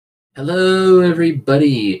Hello,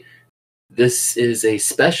 everybody. This is a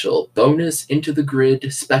special bonus Into the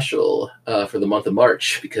Grid special for the month of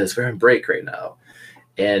March because we're on break right now.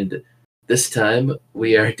 And this time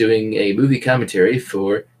we are doing a movie commentary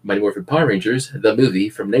for Mighty Morphin Power Rangers, the movie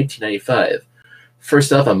from 1995.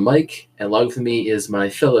 First off, I'm Mike, and along with me is my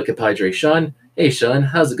fellow compadre, Sean. Hey, Sean,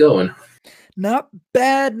 how's it going? Not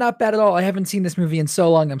bad at all. I haven't seen this movie in so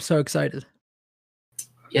long. I'm so excited.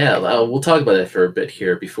 Yeah, we'll talk about it for a bit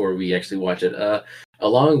here before we actually watch it.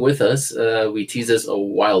 Along with us, we teased this a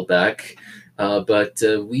while back, but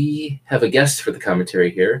we have a guest for the commentary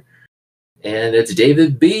here, and it's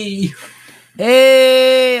David B.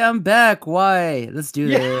 Hey, I'm back. Why? Let's do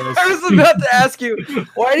this. I was about to ask you,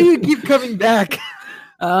 why do you keep coming back?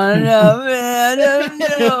 Oh no, man!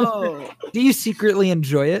 No. Do you secretly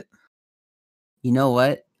enjoy it? You know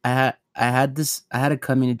what? I had a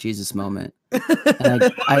coming to Jesus moment.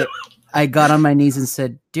 And I got on my knees and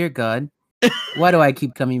said, "Dear God, why do I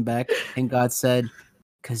keep coming back?" And God said,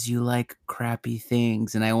 "'Cause you like crappy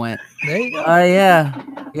things." And I went, There you go. "Oh yeah.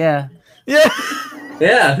 Yeah.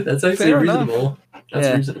 Yeah, that's actually Fair enough. reasonable. That's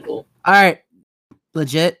Yeah. reasonable. All right,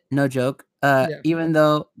 legit, no joke. Yeah. Even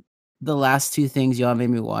though the last two things y'all made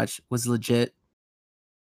me watch was legit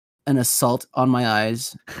an assault on my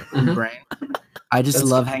eyes and brain. I just That's-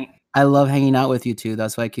 love hanging out with you two.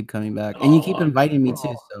 That's why I keep coming back, and you keep Aw. inviting me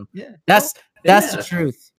too. So Yeah. that's Yeah. the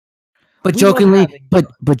truth. But We love jokingly, having you.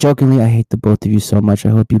 but jokingly, I hate the both of you so much. I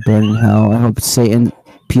hope you burn in hell. I hope Satan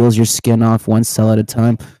peels your skin off one cell at a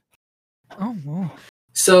time. Oh, well.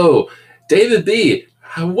 So, David B.,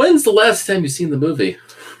 when's the last time you've seen the movie?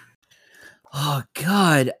 Oh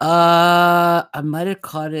God, I might have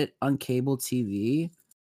caught it on cable TV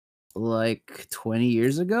like 20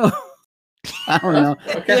 years ago. I don't know.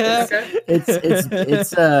 Okay, Yeah. okay.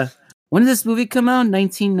 It's when did this movie come out?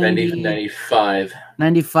 1990. 1995.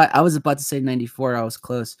 95. I was about to say 94. I was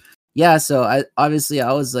close. Yeah, so I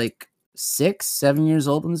was like 6, 7 years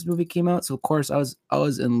old when this movie came out. So of course I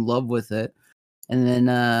was in love with it. And then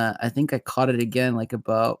I think I caught it again like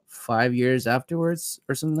about 5 years afterwards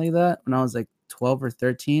or something like that when I was like 12 or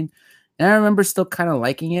 13. And I remember still kind of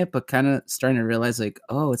liking it, but kind of starting to realize like,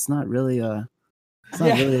 oh, it's not really a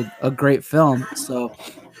great film. So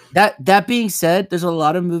that being said, there's a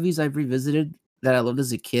lot of movies I've revisited that I loved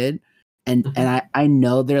as a kid, and I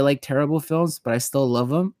know they're like terrible films, but I still love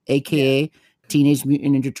them. AKA Teenage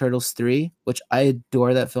Mutant Ninja Turtles 3, which I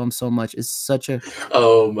adore that film so much. It's such a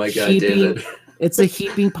Oh my god, David. it's a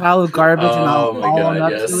heaping pile of garbage, and Oh I'll my own God,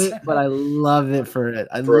 up yes. to it, but I love it for it.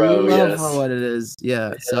 I Bro, love yes. for what it is.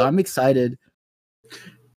 Yeah, so I'm excited.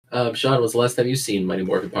 Sean, when's the last time you've seen Mighty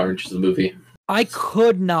Morphin Power Rangers the movie? I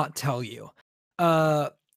could not tell you.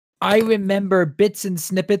 I remember bits and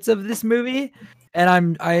snippets of this movie,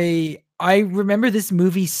 and I remember this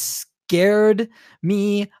movie scared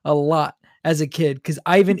me a lot as a kid because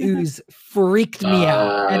Ivan Ooze freaked me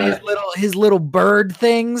out, and his little bird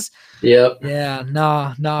things. Yep. Yeah,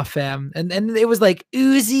 nah, fam, and it was like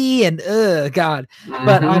oozy and God.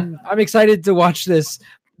 But Mhm. I'm excited to watch this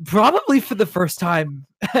probably for the first time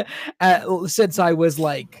since I was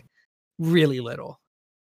like really little.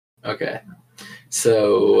 Okay.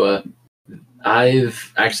 So I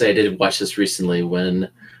did watch this recently when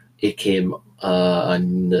it came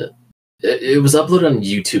on. It was uploaded on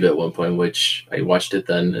YouTube at one point, which I watched it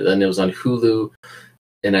then. Then it was on Hulu,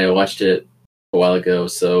 and I watched it a while ago.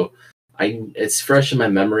 So it's fresh in my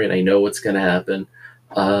memory, and I know what's going to happen.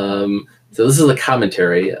 So this is a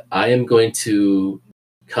commentary. I am going to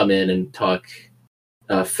come in and talk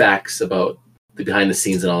facts about the behind the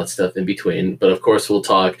scenes and all that stuff in between. But of course, we'll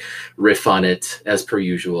riff on it as per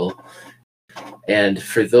usual. And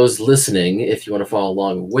for those listening, if you want to follow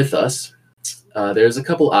along with us, there's a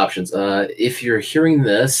couple options. If you're hearing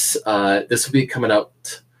this, this will be coming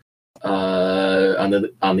out on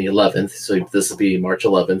the 11th. So this will be March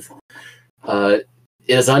 11th. It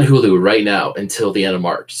is on Hulu right now until the end of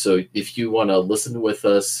March. So if you want to listen with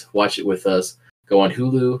us, watch it with us, go on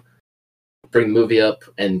Hulu, bring the movie up,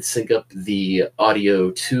 and sync up the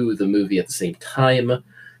audio to the movie at the same time,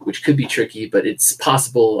 which could be tricky, but it's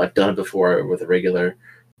possible. I've done it before with a regular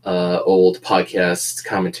old podcast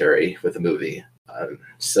commentary with a movie.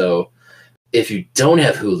 So if you don't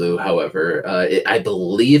have Hulu, however, I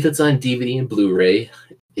believe it's on DVD and Blu-ray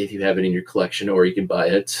if you have it in your collection, or you can buy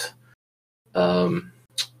it.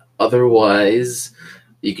 Otherwise,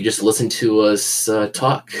 you can just listen to us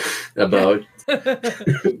talk about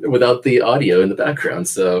without the audio in the background.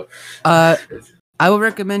 So I would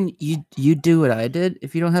recommend you do what I did.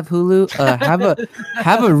 If you don't have Hulu,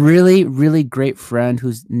 have a really, really great friend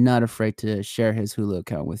who's not afraid to share his Hulu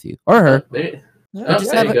account with you or her. Yeah,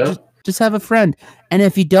 Just there have you a, go. just have a friend. And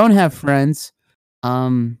if you don't have friends,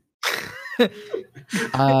 I'm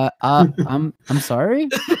sorry.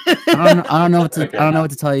 I don't know what to Okay. I don't know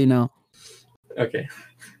what to tell you now. Okay.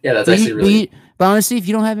 Yeah, that's But actually really. but honestly, if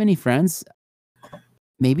you don't have any friends,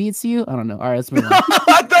 maybe it's you. I don't know. All right, let's move on.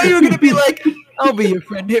 I thought you were gonna be like, "I'll be your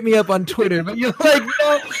friend. Hit me up on Twitter." But you're like,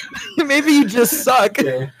 "No, maybe you just suck."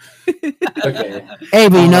 Okay. Okay. Hey,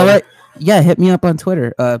 but you know Um, what? Yeah, hit me up on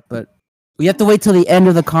Twitter. But you have to wait till the end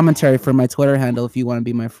of the commentary for my Twitter handle if you want to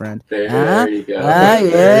be my friend. There you go. Ah, There you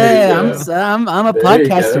yeah. go. I'm a There you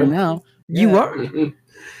podcaster go. now. You Yeah. are. Mhm.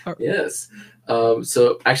 Are- Yes.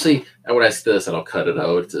 So actually, I want to ask this, and I'll cut it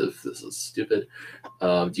out if this is stupid.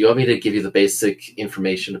 Do you want me to give you the basic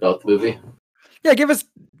information about the movie? Yeah, give us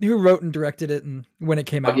who wrote and directed it and when it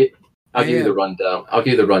came I'll out. give, I'll give you Yeah. the rundown. I'll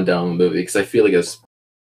give you the rundown of the movie because I feel like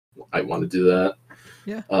I want to do that.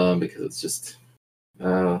 Yeah. Because it's just.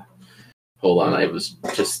 Hold on, this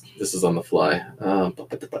is on the fly.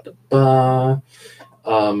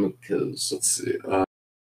 Because let's see.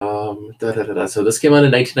 So this came out in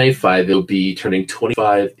 1995. It'll be turning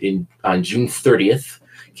 25 on June 30th.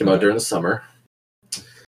 Came out during the summer.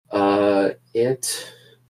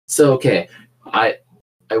 Okay. I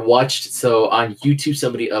watched, so on YouTube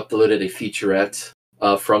somebody uploaded a featurette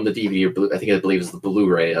from the DVD, or I believe it was the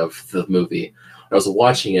Blu-ray of the movie. I was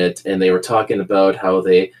watching it, and they were talking about how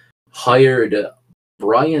they hired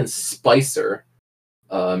Brian Spicer.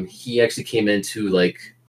 He actually came in to like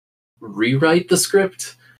rewrite the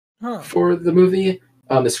script for the movie.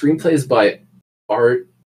 The screenplay is by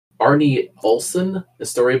Arnie Olson. The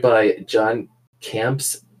story by John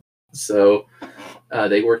Camps. So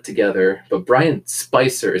they work together. But Brian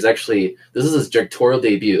Spicer this is his directorial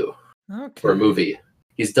debut for a movie.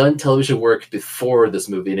 He's done television work before this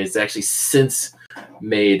movie, and he's actually since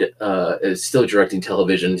is still directing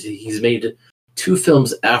television. He's made 2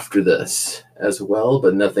 films after this as well,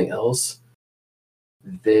 but nothing else.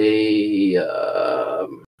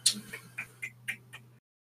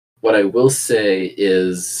 What I will say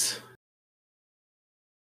is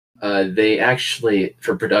they actually,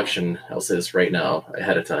 for production, I'll say this right now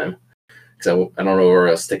ahead of time, because I don't know where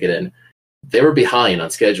else to stick it in. They were behind on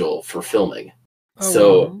schedule for filming.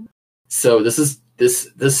 So this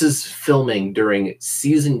is filming during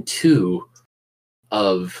season 2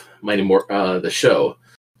 of Mighty the show.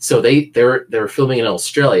 So they were filming in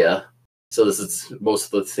Australia. So this is most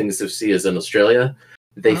of the things you see is in Australia.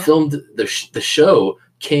 They filmed the show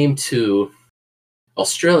came to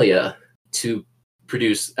Australia to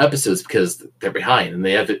produce episodes because they're behind, and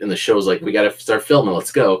they have it in the show's like, we got to start filming.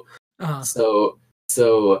 Let's go. So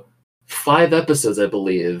 5 episodes, I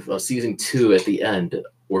believe, of season 2 at the end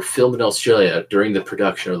were filmed in Australia during the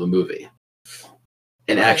production of the movie.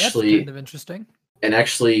 And that's kind of interesting. And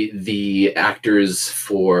actually, the actors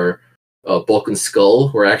for Bulk and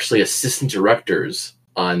Skull were actually assistant directors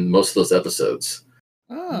on most of those episodes.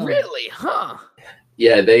 Oh. Really? Huh?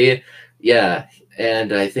 Yeah,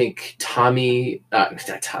 and I think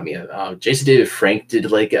Jason David Frank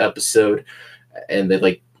did like an episode, and they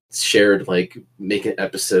like shared like making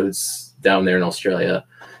episodes down there in Australia.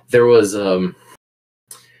 There was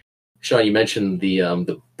Sean, you mentioned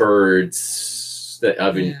the birds that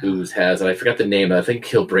Evan Ooze has, and I forgot the name. I think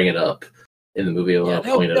he'll bring it up in the movie. I'll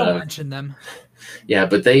point it out. Mention them. Yeah,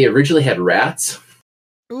 but they originally had rats.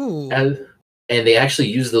 Ooh. And they actually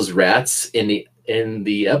used those rats in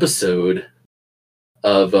the episode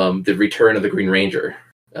of the Return of the Green Ranger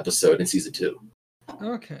episode in season 2.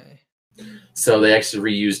 Okay. So they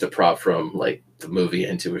actually reused a prop from like the movie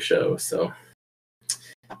into a show. So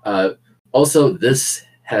also, this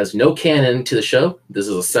has no canon to the show. This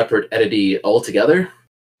is a separate entity altogether.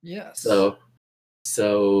 Yes.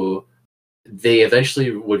 So they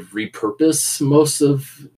eventually would repurpose most of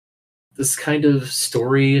this kind of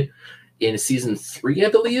story in season 3, I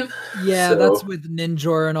believe. Yeah, that's with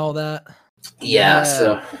Ninjor and all that. Yeah.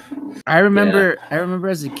 So I remember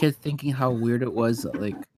as a kid thinking how weird it was.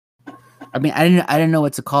 Like, I mean, I didn't know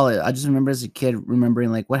what to call it. I just remember as a kid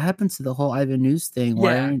remembering like, what happened to the whole Ivan News thing?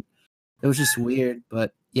 It was just weird.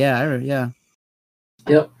 But yeah.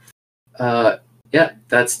 Yep. Yeah,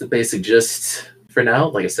 that's the basic gist for now.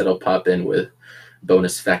 Like I said, I'll pop in with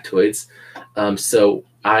bonus factoids. So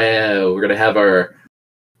we're gonna have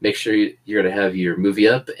make sure you're gonna have your movie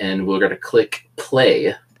up, and we're gonna click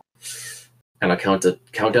play, and I'll count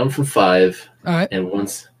down from 5. All right. And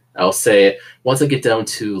once I get down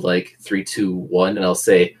to like 3, 2, 1, and I'll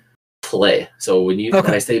say play. So when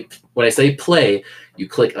I say play, you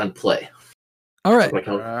click on play. All right.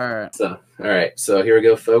 All right. So all right. So here we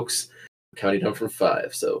go, folks. Counting down from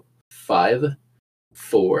 5. So 5,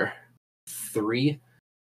 4, 3,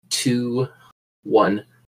 2, 1,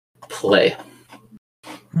 play.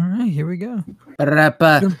 All right, here we go.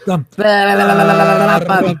 Ba-da-da-ba. Dum, dum.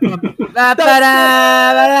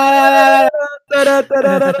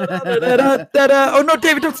 Oh no,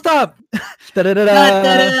 David, don't stop.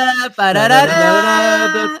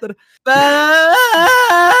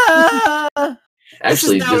 Actually, this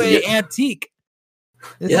is now just an get- antique.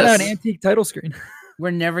 This Yes. is now an antique title screen.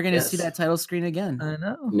 We're never gonna see Yes. that title screen again. I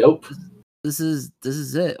know. nope. This is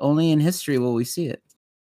it. Only in history will we see it.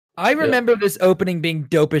 I remember this opening being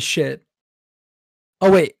dope as shit.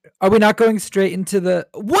 Oh wait, are we not going straight into the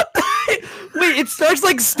what? Wait, it starts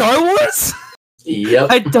like Star Wars? Yep.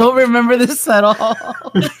 I don't remember this at all.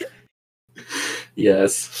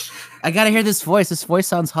 Yes. I gotta hear this voice. This voice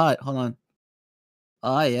sounds hot. Hold on.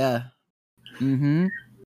 Oh yeah. Mm-hmm.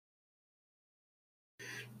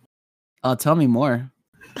 Oh, tell me more.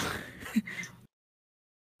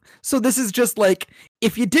 So this is just like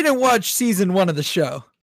if you didn't watch season 1 of the show.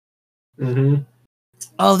 hmm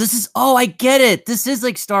Oh, this is. Oh, I get it. This is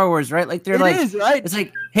like Star Wars, right? Like they're It like. is, right? It's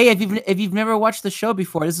like, hey, if you've never watched the show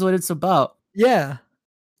before, this is what it's about. Yeah.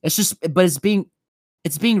 It's just, but it's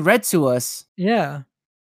being read to us. Yeah.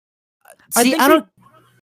 See, think I don't.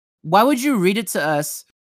 Why would you read it to us?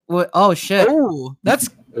 What? Oh shit! Oh, that's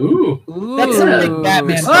Ooh. That's some big Ooh.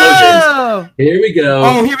 Batman. Oh, Here we go.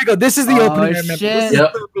 Oh, here we go. This is the Oh, opening I remember. shit. This is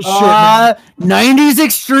Yep. dope as shit, man. 90s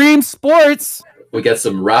extreme sports. We got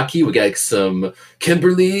some Rocky. We got some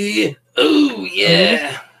Kimberly. Ooh,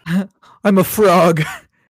 yeah. I'm a frog.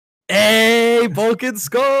 Hey, Vulcan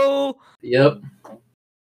Skull. Yep.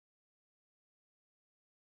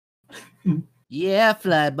 Yeah,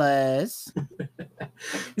 fly bus.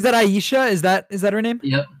 Is that Aisha? Is that her name?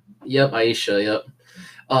 Yep. Yep. Aisha.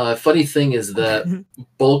 Yep. Funny thing is that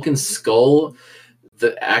Bulk and Skull,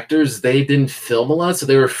 the actors, they didn't film a lot, so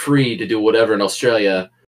they were free to do whatever in Australia.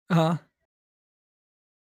 Uh-huh.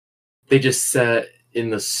 They just sat in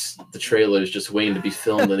the trailers just waiting to be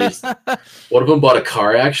filmed. And they just, one of them bought a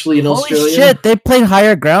car actually in Holy Australia. shit! They played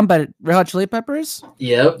Higher Ground by Red Hot Chili Peppers.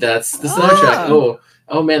 Yep, that's the soundtrack. Ah.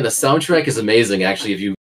 Oh man, the soundtrack is amazing. Actually, if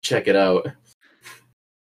you check it out.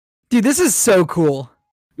 Dude, this is so cool.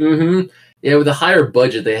 Mm-hmm. Yeah, with a higher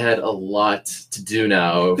budget, they had a lot to do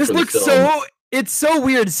now. This for the looks film. so it's so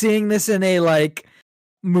weird seeing this in a like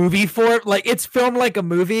movie form. Like it's filmed like a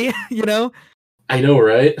movie, you know? I know,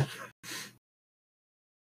 right?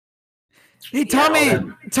 Hey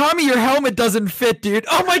Tommy, your helmet doesn't fit, dude.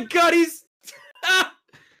 Oh my god, he's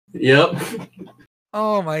Yep.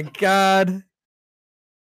 Oh my god.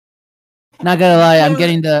 Not gonna lie, I'm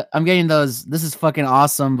getting those. This is fucking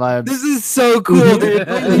awesome vibes. This is so cool, dude.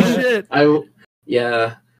 Holy shit.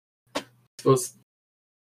 Yeah. Suppose.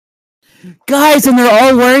 Guys, and they're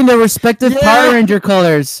all wearing their respective Yeah. Power Ranger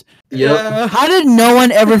colors. Yep. How did no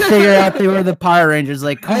one ever figure out they were the Power Rangers?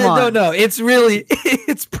 Like, come on. I don't know. It's really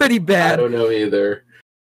it's pretty I bad. don't know either.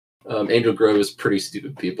 Angel Grove is pretty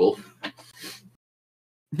stupid people.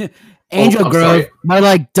 Angel I'm Grove, sorry. more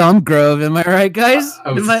like Dumb Grove. Am I right, guys?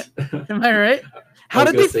 I was- Am I right? How I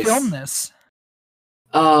was did they gonna say film this?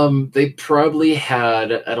 They probably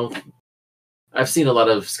had. I've seen a lot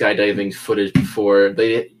of skydiving footage before.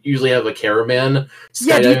 They usually have a cameraman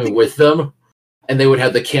Yeah, do you skydiving think- with them, and they would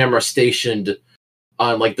have the camera stationed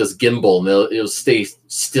on like this gimbal, and it'll stay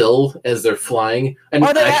still as they're flying. And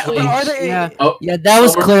Are they actually, Yeah. oh, Yeah, that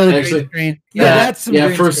was Somewhere- clearly actually- green screen. Yeah, that's some yeah.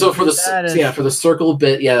 green For screen. for the That is- for the circle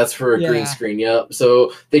bit, yeah, that's for a Yeah. green screen. Yep.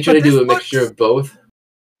 So they try But to do a this mixture looks- of both.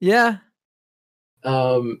 Yeah.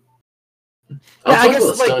 I'll Yeah, I talk guess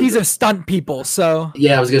about the like stunt- these are stunt people, so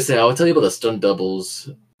Yeah, I was gonna say I'll tell you about the stunt doubles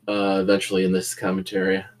eventually in this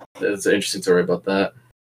commentary. That's an interesting story about that.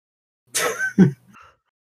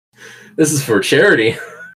 This is for charity.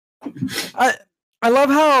 I love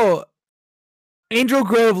how Angel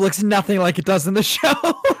Grove looks nothing like it does in the show.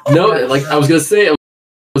 No, like I was gonna say, I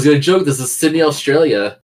was gonna joke. This is Sydney,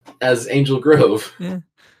 Australia, as Angel Grove. Yeah.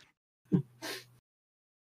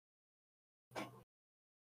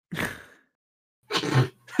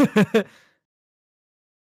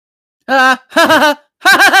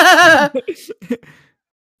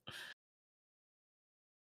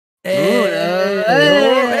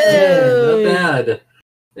 Not bad.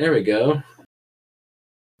 There we go.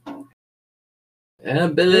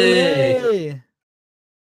 And Billy. Hey.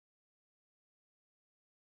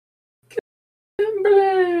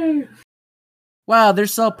 Kimberly. Wow, they're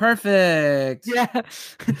so perfect. Yeah.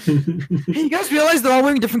 Hey, you guys realize they're all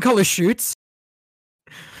wearing different color shirts?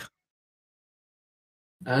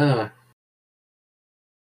 Ah.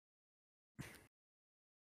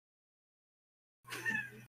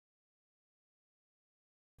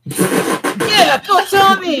 Yeah, go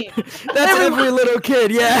Tommy! That's every little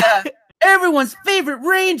kid. Yeah. Everyone's favorite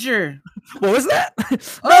ranger. What was that?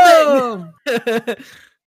 Oh, Nothing.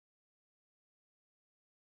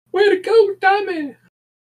 Way to go, Tommy!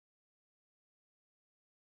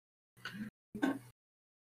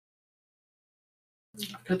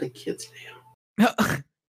 I forgot the kid's name.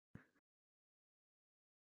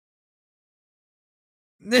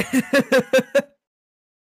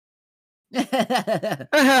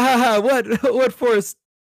 What force?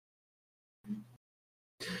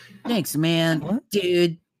 thanks, man. What?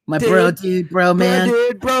 Dude. My Dude. bro,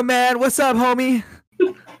 man. Bro, man. What's up, homie?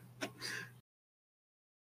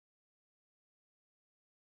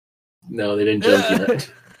 No, they didn't jump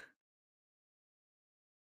yet.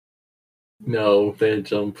 No, they didn't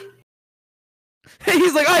jump.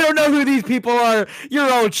 He's like, I don't know who these people are.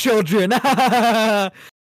 You're all children.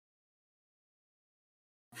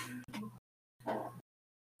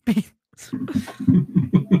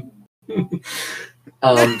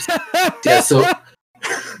 Yeah, so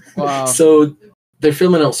Wow. so they're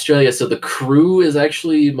filming in Australia, so the crew is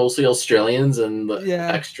actually mostly Australians and the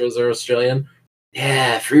Yeah. extras are Australian.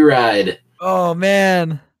 Yeah, free ride. Oh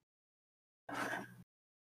man.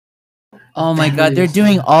 Oh my That god, they're is-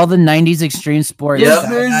 doing all the 90s extreme sports. Yep.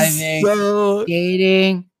 This is Skydiving, so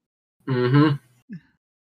skating. Mm-hmm.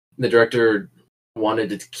 The director wanted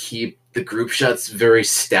to keep the group shots very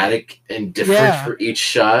static and different Yeah. for each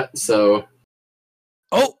shot, so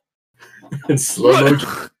Oh. and slow-mo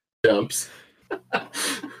What? jumps.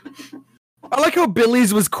 I like how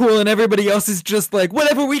Billy's was cool and everybody else is just like,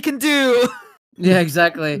 whatever we can do. Yeah,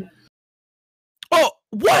 exactly. Oh,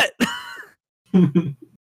 what?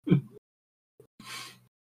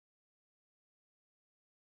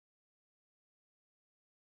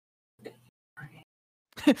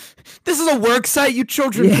 This is a work site, you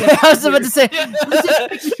children. Yeah, I was about to say, let's just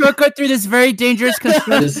take a shortcut through this very dangerous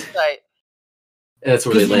construction site. That's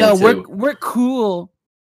where they Because land too. we're cool.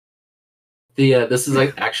 This is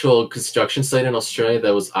like actual construction site in Australia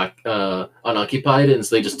that was unoccupied, and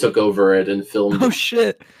so they just took over it and filmed. Oh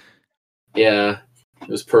shit. Yeah, it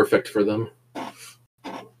was perfect for them.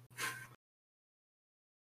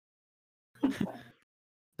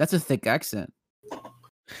 That's a thick accent.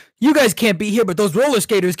 You guys can't be here, but those roller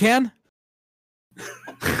skaters can.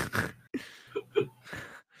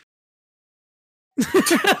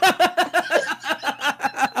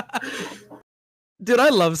 Dude, I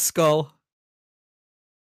love Skull.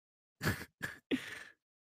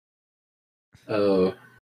 Oh,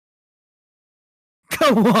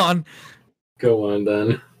 Come on. go on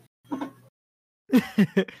then.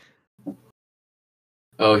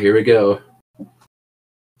 Oh, here we go.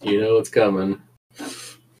 You know what's coming.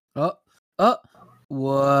 Oh,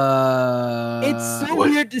 whoa. It's so What?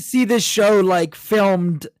 weird to see this show like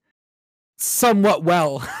filmed somewhat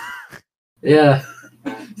well. Yeah.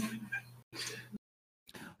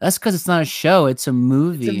 That's because it's not a show; it's a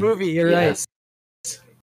movie. It's a movie, you're right. Yes.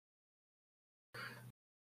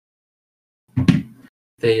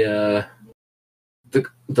 They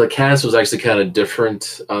the cast was actually kind of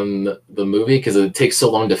different on the movie because it takes so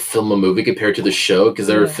long to film a movie compared to the show because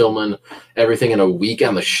they were Yeah. filming everything in a week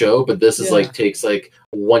on the show, but this is Yeah. like takes like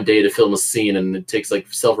one day to film a scene and it takes like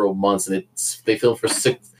several months and they filmed for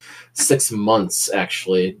six months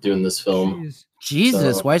actually doing this film. Jeez.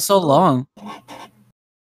 Jesus, So- why so long?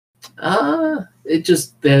 It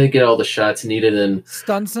just they had to get all the shots needed and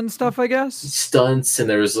Stunts and stuff, I guess. stunts and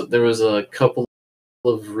there was a couple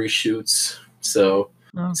of reshoots. So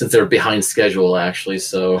Oh. since they were behind schedule actually,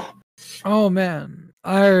 so Oh man.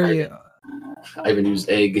 I I even used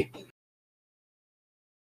egg.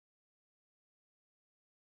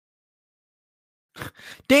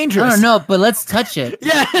 dangerous. I don't know, but let's touch it.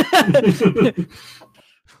 Yeah.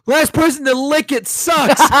 Last person to lick it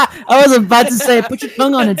sucks. I was about to say, put your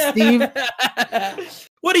tongue on it, Steve.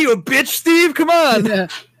 What are you, a bitch, Steve? Come on.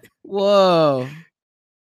 Whoa.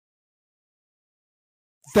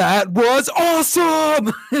 That was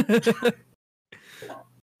awesome.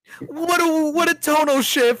 What a tonal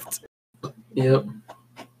shift. Yep.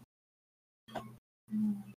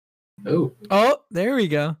 Oh. Oh, there we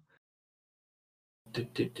go.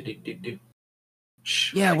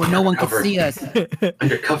 Shh, Yeah, where no one can undercover. see us.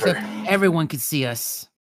 Undercover. Except everyone can see us.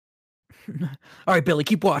 All right, Billy,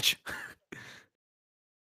 keep watch.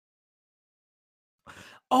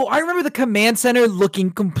 Oh, I remember the command center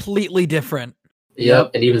looking completely different.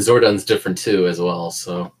 Yep, and even Zordon's different too as well.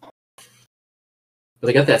 So, but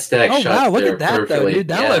they got that static Oh shot. wow, look there at that though, perfectly. dude.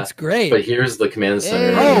 That Yeah. looks great. But here's the command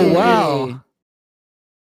center. Oh, wow.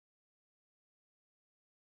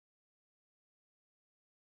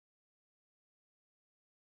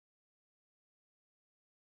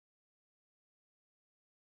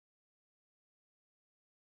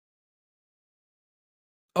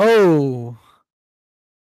 Oh.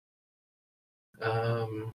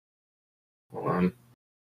 Hold on.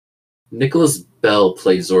 Nicholas Bell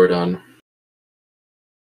plays Zordon.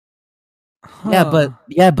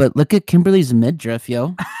 Yeah, but look at Kimberly's midriff,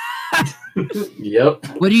 yo. Yep.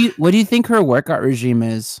 What do you think her workout regime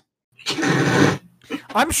is?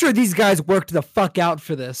 I'm sure these guys worked the fuck out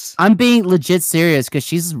for this. I'm being legit serious because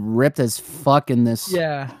she's ripped as fuck in this.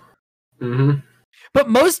 Yeah. Mm-hmm. But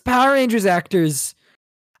most Power Rangers actors,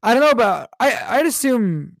 I don't know about, I'd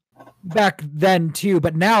assume back then too,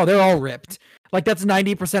 but now they're all ripped. Like that's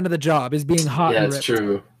 90% of the job is being hot. Yeah, and it's ripped.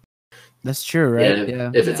 true. That's true, right?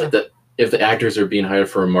 Yeah. If it's like that, if the actors are being hired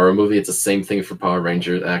for a Mario movie, it's the same thing for Power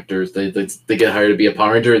Ranger actors. They get hired to be a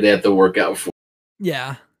Power Ranger, they have to work out for.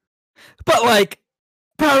 Yeah. But like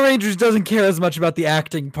Power Rangers doesn't care as much about the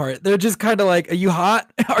acting part. They're just kind of like, are you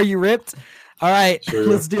hot? Are you ripped? All right, True.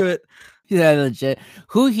 let's do it. Yeah, legit.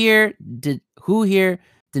 Who here did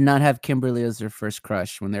not have Kimberly as their first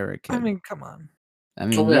crush when they were a kid? I mean, come on. I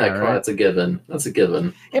mean, Oh yeah, yeah, come on, right? that's a given. That's a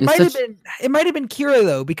given. It might have been Kira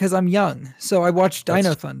though, because I'm young. So I watched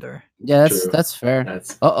Dino Thunder. Yeah, True. that's fair.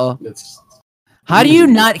 That's Uh-oh. that's How do you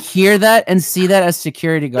not hear that and see that as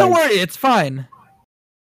security guards? Don't worry, it's fine.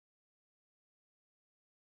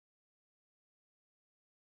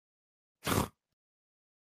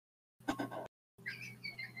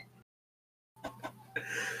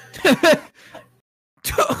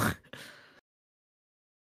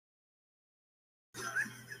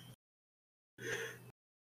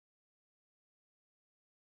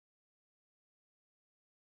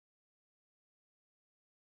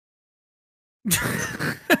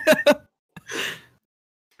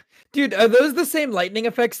 Dude, are those the same lightning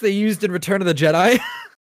effects they used in Return of the Jedi?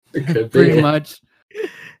 It could be. Pretty much.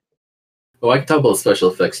 Oh, I can talk about special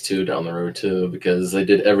effects too down the road too, because they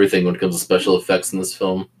did everything when it comes to special effects in this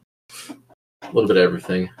film. A little bit of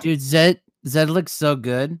everything. Dude, Zed looks so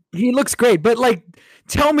good. He looks great, but like,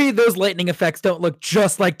 tell me those lightning effects don't look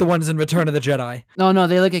just like the ones in Return of the Jedi. No,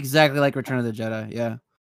 they look exactly like Return of the Jedi. Yeah.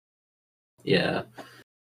 Yeah.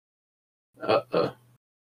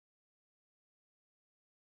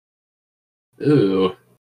 Ooh.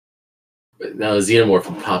 Now the Xenomorph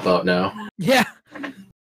will pop out now. Yeah.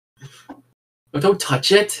 Oh, don't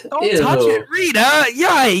touch it! Don't Ew. touch it, Rita!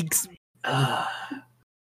 Yikes! Ah.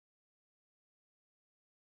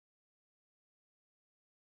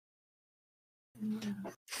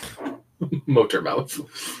 Motor mouth.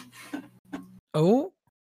 Oh?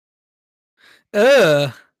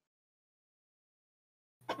 Oh,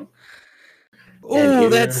 here-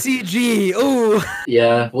 that's CG. Oh,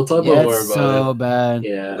 Yeah, we'll talk Yeah, about more it's about so it. bad.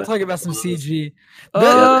 Yeah. we'll talk about some CG.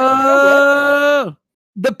 Oh!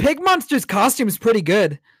 The pig monster's costume is pretty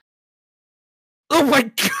good. Oh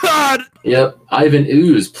my god! Yep. Ivan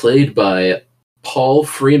Ooze, played by Paul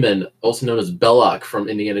Freeman, also known as Belloc from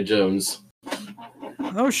Indiana Jones.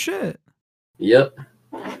 Oh shit. Yep.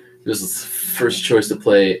 This is his first choice to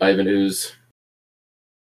play Ivan Ooze.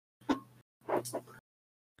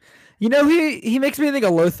 You know, he makes me think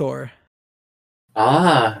of Lothor.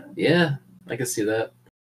 Ah, yeah. I can see that.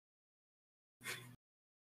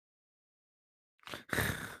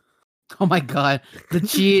 Oh my god. The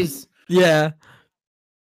cheese. Yeah.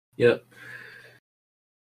 Yep.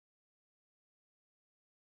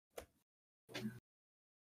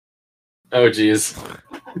 Oh, jeez.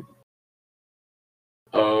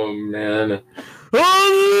 Oh, man.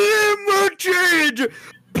 Unlimited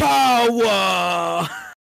power!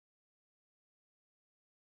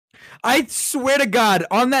 I swear to God,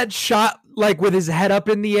 on that shot, like with his head up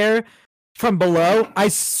in the air from below, I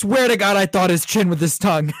swear to God, I thought his chin with his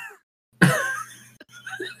tongue.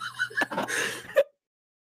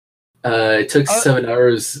 It took 7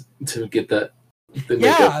 hours to get that. the Yeah,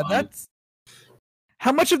 makeup on. that's.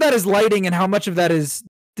 How much of that is lighting and how much of that is.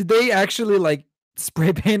 Did they actually, like,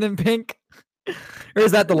 spray paint in pink? Or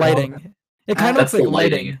is that the lighting? It kind of looks That's the like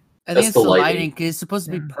lighting. lighting. I That's think it's the the lighting. lighting because it's supposed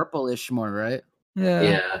to be Yeah. purplish more, right? Yeah.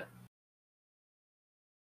 Yeah.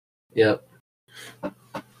 Yep.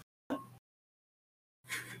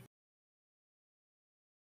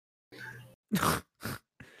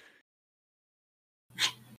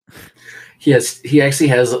 He actually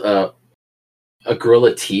has a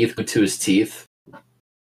gorilla teeth to his teeth.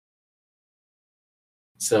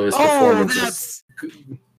 So his performance is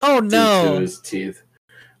Oh due to no. his teeth.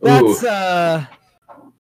 Ooh,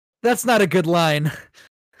 That's not a good line.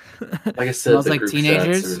 like I said, Smells the like group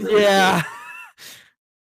teenagers? shots are really Yeah.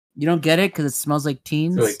 You don't get it because it smells like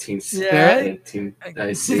teens. good. Like teen Yeah. spirit. Teen,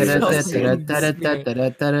 I see. It I smells see. like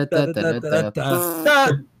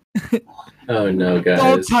Oh no,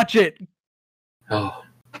 Don't guys. touch it. Oh,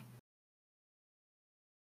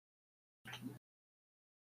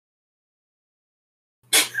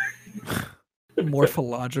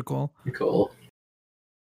 Morphological. Cool.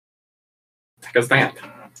 Heck is that?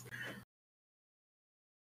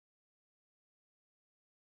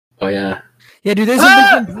 Oh yeah. Yeah, dude, there's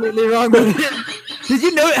something completely wrong with him. Did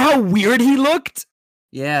you know how weird he looked?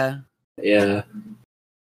 Yeah. Yeah.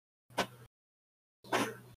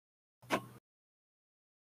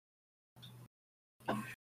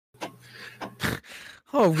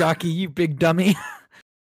 Oh, Rocky, you big dummy.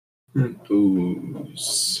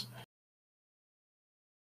 Ooze.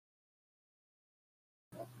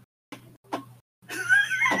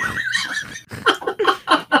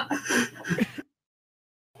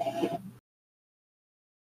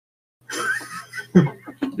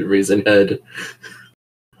 Raisin head.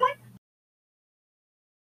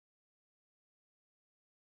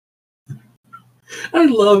 I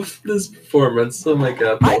love this performance. Oh my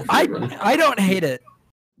god, Paul Freeman. I don't hate it.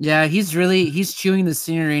 Yeah, he's chewing the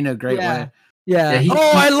scenery in a great way. Yeah. Yeah,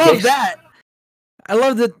 I love that. I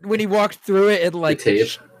love that when he walked through it, it like tape.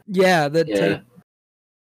 Yeah, the tape.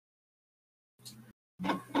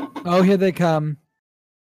 Oh, here they come.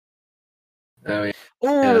 Oh yeah.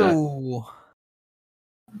 Oh.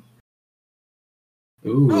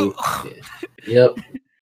 Ooh. Yep.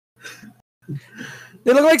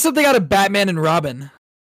 They look like something out of Batman and Robin.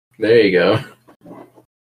 There you go.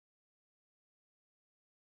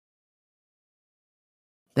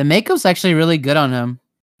 The makeup's actually really good on him.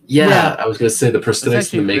 Yeah, I was gonna say the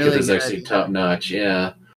prosthetics and the makeup really is good. actually top notch.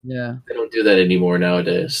 Yeah. Yeah. They don't do that anymore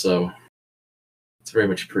nowadays, so it's very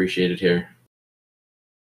much appreciated here.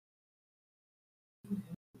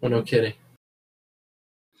 Oh, no kidding.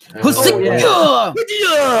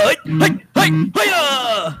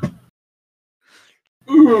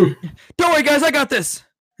 Don't worry, guys, I got this.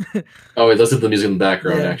 Oh, wait, listen to the music in the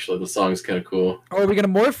background, Yeah. actually. The song's kind of cool. Oh, are we gonna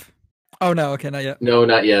morph? Oh, no, okay, not yet. No,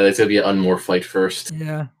 not yet. It's gonna be an unmorph fight first.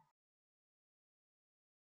 Yeah.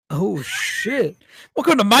 Oh, shit.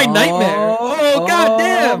 Welcome to my nightmare. Oh,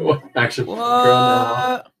 goddamn. Oh, action.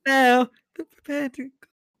 What? Now.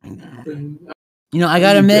 You know, I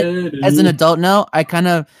gotta admit, as an adult now, I kind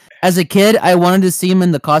of, as a kid, I wanted to see him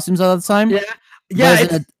in the costumes all the time. Yeah. But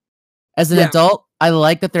Yeah. as an adult, I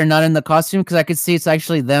like that they're not in the costume because I could see it's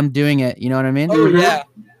actually them doing it. You know what I mean? Oh, yeah.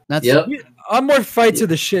 That's Yep. Unmorph fights are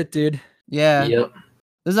the shit, dude. yeah. Yep.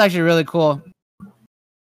 This is actually really cool.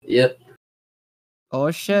 Yep. Oh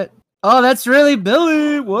shit! Oh, that's really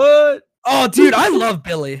Billy. What? Oh, dude, I love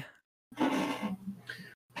Billy. Oh,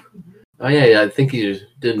 yeah. I think you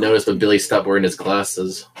didn't notice, but Billy stopped wearing his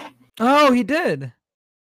glasses. Oh, he did.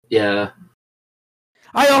 Yeah.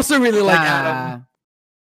 I also really like Adam.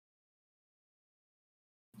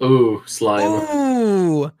 Ooh, slime.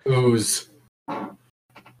 Ooh. Ooze.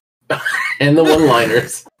 And the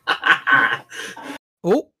one-liners.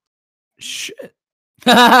 Oh. Shit.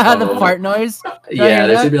 The fart noise. Yeah,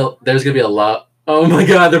 there's gonna be a lot. Oh my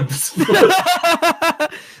god,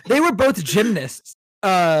 They were both gymnasts.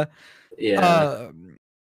 yeah.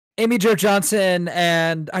 Amy Jo Johnson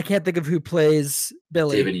and I can't think of who plays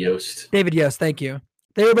Billy. David Yost. David Yost, thank you.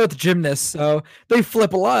 They were both gymnasts, so they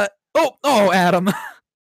flip a lot. Oh, Adam.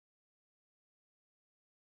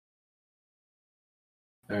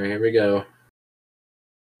 All right, here we go.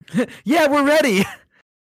 Yeah, we're ready.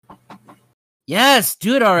 Yes,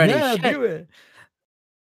 do it already. Yeah, Shit. do it.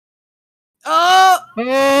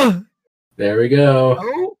 Oh, There we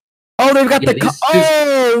go. Oh, they've got Yeah, the. these suits-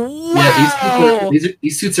 Oh, wow. Yeah,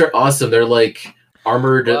 these suits are awesome. They're like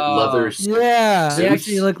armored leather. Yeah. they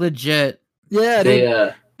actually look legit. Yeah, They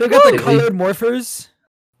they've got the they- colored morphers.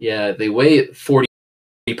 yeah, they weigh 40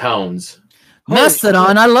 pounds,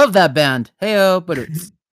 Mastodon, I love that band. Heyo, but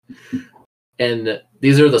it's and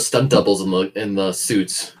these are the stunt doubles in the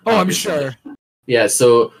suits. Oh, I'm obviously. sure. Yeah,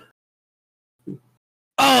 so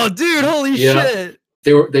Oh, dude, holy Yeah.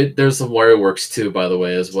 shit. there's some wire works too, by the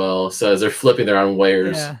way, as well. So as they're flipping, they're on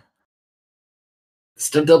wires. Yeah.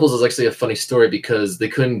 Stunt doubles is actually a funny story because they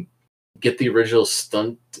couldn't get the original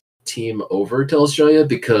stunt team over to Australia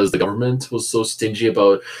because the government was so stingy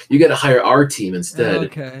about you got to hire our team instead.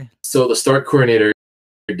 Okay. So the start coordinator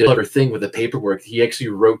did a clever thing with the paperwork. He actually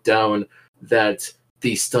wrote down that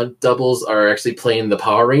the stunt doubles are actually playing the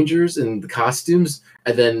Power Rangers in the costumes,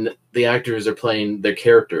 and then the actors are playing their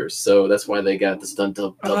characters. So that's why they got the stunt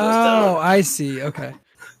doubles Oh, down. I see. Okay.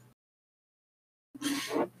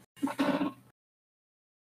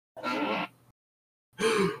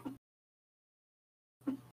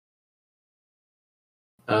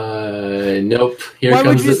 Nope. Here Why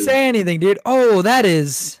would comes you the, say anything, dude? Oh, that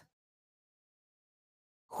is.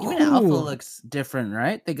 even Alpha Ooh. looks different,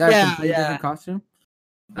 right? They got Yeah, a completely yeah. different costume.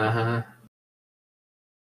 Uh-huh.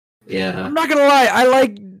 Yeah. I'm not gonna lie.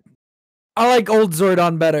 I like old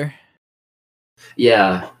Zordon better.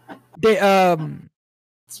 Yeah, They played by a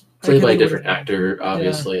can't think of different his name. actor,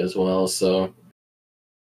 obviously, as well. So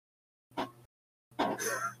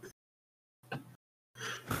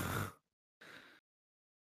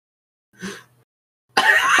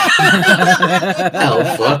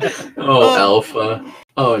Alpha. Oh, Alpha.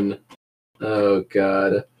 Oh, oh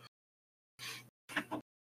God.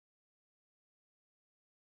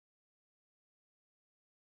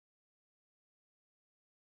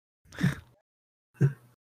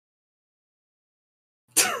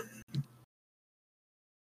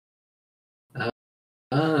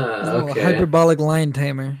 Okay. Hyperbolic lion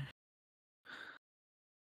tamer.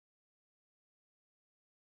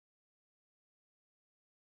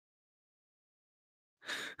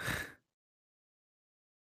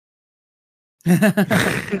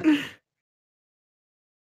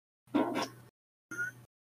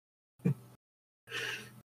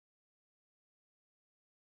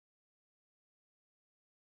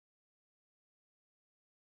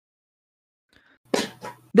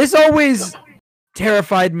 This always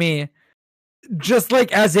terrified me, just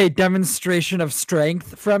like as a demonstration of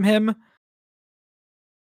strength from him.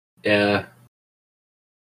 Yeah.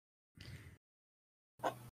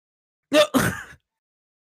 No,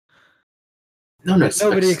 No one expects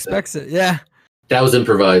nobody that. expects it. Yeah. That was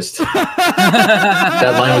improvised.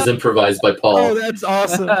 That line was improvised by Paul. Oh, that's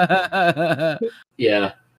awesome.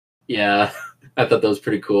 Yeah. Yeah. I thought that was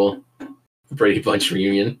pretty cool. Brady Bunch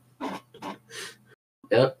reunion.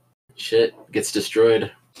 Yep. Shit gets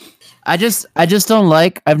destroyed. I just don't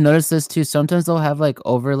like. I've noticed this too. Sometimes they'll have like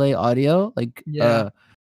overlay audio, like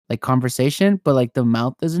like conversation, but like the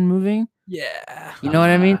mouth isn't moving. Yeah. You know what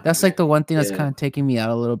I mean? That's like the one thing that's Yeah. kind of taking me out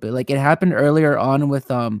a little bit. Like it happened earlier on with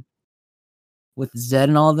Zed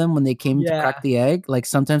and all of them when they came to Yeah. crack the egg. Like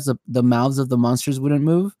sometimes the mouths of the monsters wouldn't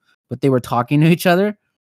move, but they were talking to each other.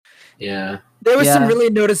 Yeah. There was some Yeah. really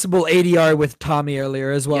noticeable ADR with Tommy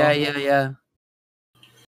earlier as well. Yeah.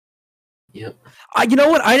 Yep. You know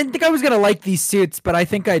what? I didn't think I was gonna like these suits, but I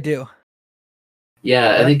think I do.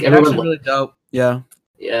 Yeah, I think They're everyone. actually really dope. Yeah.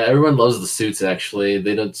 Yeah, everyone loves the suits. Actually,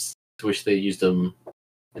 they don't wish they used them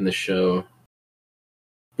in the show.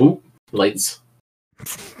 Boop, lights.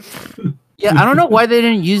 Yeah, I don't know why they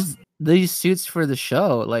didn't use these suits for the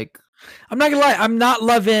show. Like, I'm not gonna lie, I'm not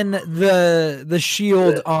loving the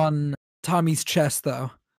shield on Tommy's chest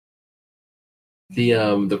though.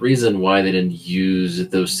 The reason why they didn't use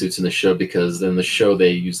those suits in the show because in the show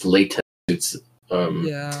they used latex suits.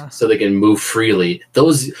 Yeah. So they can move freely.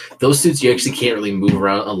 Those suits you actually can't really move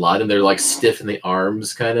around a lot, and they're like stiff in the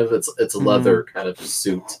arms. Kind of, it's a leather kind of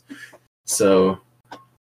suit. So,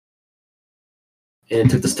 and it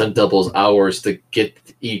took the stunt doubles hours to get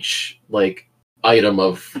each like item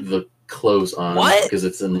of the clothes on. What? Because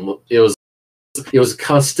it was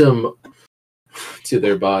custom to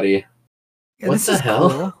their body. Yeah, What this the is hell?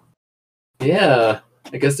 cool. Yeah,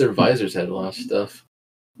 I guess their visors had a lot of stuff.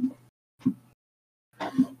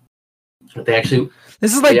 But they actually,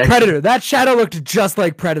 This is like actually- Predator. That shadow looked just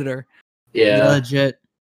like Predator. yeah. legit.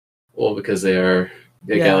 Well, because they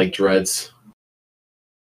Yeah. got like dreads.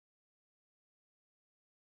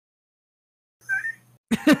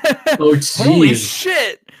 Oh Holy jeez!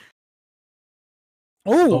 shit!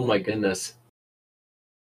 Oh my goodness!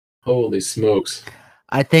 Holy smokes!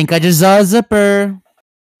 I think I just saw a zipper.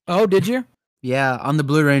 Oh, did you? Yeah, on the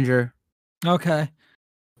Blue Ranger. Okay.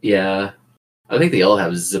 Yeah, I think they all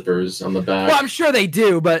have zippers on the back. Well, I'm sure they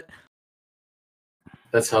do, but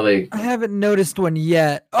That's how they. I haven't noticed one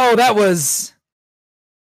yet. Oh, that was.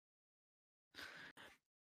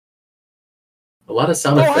 A lot of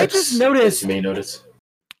sound Oh, effects. I just noticed. You may notice.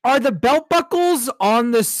 Are the belt buckles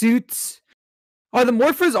on the suits? Are the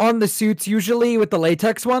morphers on the suits usually with the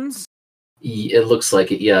latex ones? It looks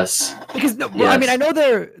like it. Yes. Because I Yes. mean, I know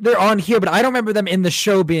they're on here, but I don't remember them in the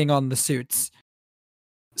show being on the suits.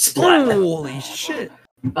 Splat. Holy shit!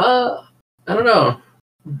 I don't know.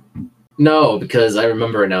 No, because I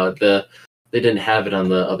remember now. They didn't have it on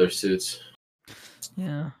the other suits.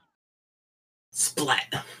 Yeah.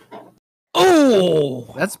 Splat.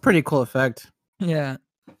 Oh, That's a pretty cool effect. yeah.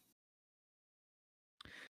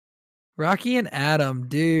 Rocky and Adam,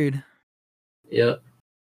 dude. Yep.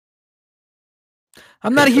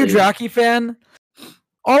 I'm not a huge Actually- Rocky fan.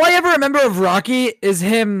 All I ever remember of Rocky is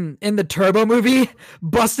him in the Turbo movie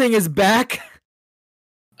busting his back.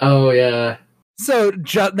 Oh yeah. So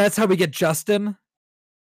that's how we get Justin.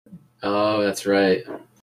 Oh, that's right.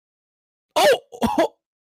 Oh,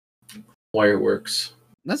 Wireworks.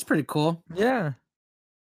 That's pretty cool. yeah.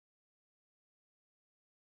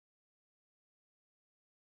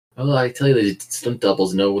 Oh, I tell you, the stunt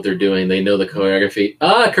doubles know what they're doing. They know the choreography.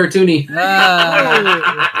 Ah, cartoony.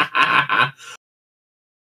 Ah.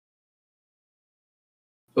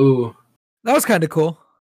 Ooh, That was kind of cool.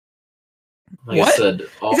 like I What? said,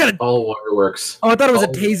 He's got a- all waterworks. Oh, I thought it was a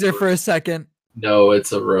All taser for a waterworks. second. No,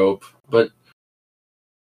 it's a rope. But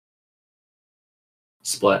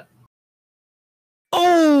splat.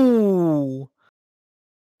 Oh,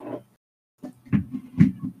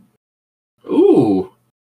 Ooh,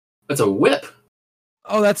 that's a whip.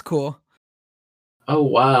 oh, that's cool. Oh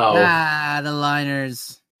wow. Ah, the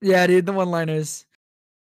liners. Yeah, dude, the one-liners.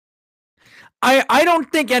 I don't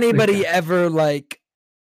think anybody ever like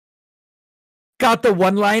got the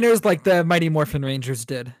one-liners like the Mighty Morphin Rangers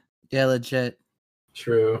did. Yeah, legit.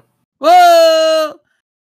 True. Whoa!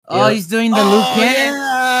 Oh, Yep. he's doing the Luke Cannon.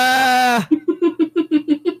 yeah!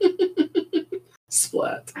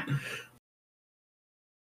 Splat.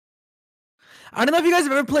 I don't know if you guys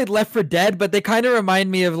have ever played Left 4 Dead, but they kind of remind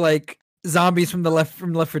me of like zombies from Left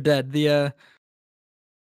 4 Dead, the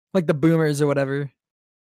like the boomers or whatever.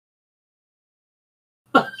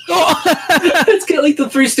 It's got like the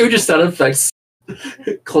Three Stooges sound effects.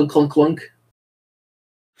 Clunk, clunk, clunk.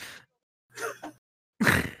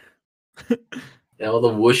 Yeah, all the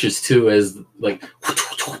whooshes too, as like.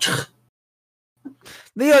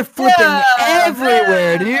 They are flipping Yeah,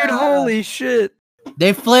 everywhere, dude. yeah. Holy shit.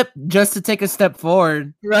 They flip just to take a step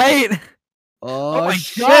forward. Right? Oh, my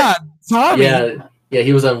shit. god. Tommy. Yeah,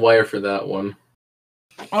 he was on wire for that one.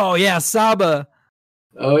 Oh yeah, Saba.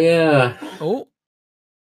 Oh yeah. Oh.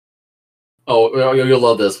 Oh, you'll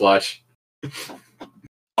love this. Watch.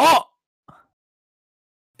 Oh,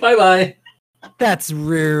 Bye bye. that's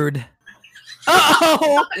rude.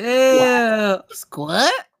 Oh. Ew.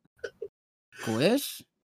 Squat? Squish?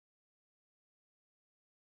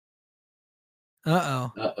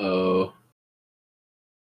 Uh-oh. Uh oh.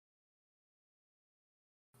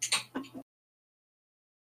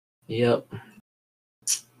 Yep.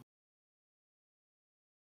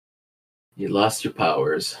 You lost your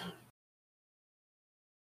powers.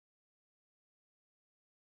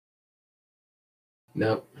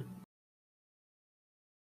 Nope.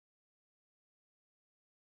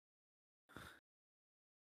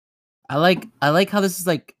 I like how this is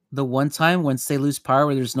like the one time once they lose power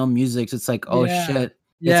where there's no music. So it's like, oh Yeah. shit. It's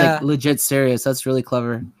Yeah. like legit serious. That's really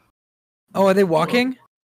clever. Oh, are they walking?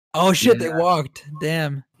 Oh shit, they Yeah. walked.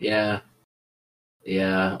 Damn. Yeah.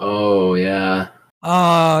 Yeah. Oh yeah.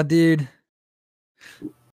 Oh, dude.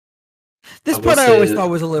 This I will part I say always that- thought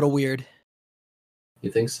was a little weird.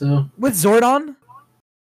 You think so? With Zordon?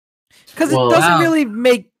 Because Well- it doesn't Wow. really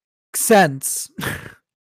make sense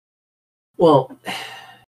Well,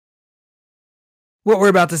 what we're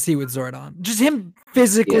about to see with Zordon. Just him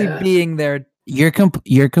physically Yeah. being there. Your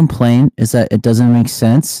complaint is that it doesn't make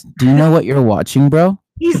sense. Do you know what you're watching, bro?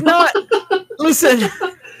 He's not. Listen,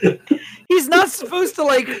 he's not supposed to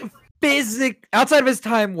like outside of his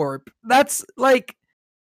time warp. That's like,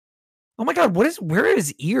 oh my god, where are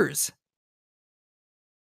his ears?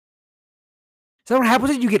 Is that what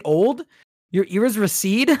happens when you get old? Your ears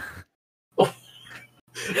recede?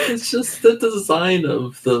 it's just the design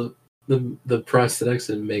of the prosthetics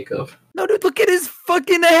and makeup. No, dude, look at his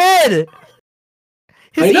fucking head.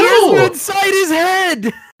 His I ears know! are inside his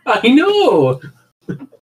head. I know.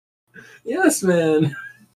 Yes, man.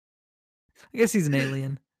 I guess he's an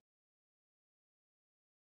alien.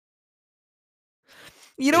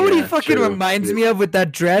 You know what he Yeah, fucking true. reminds me of with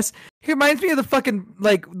that dress? He reminds me of the fucking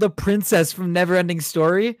like the princess from Neverending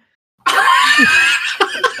Story.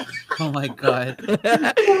 Oh my god. Oh my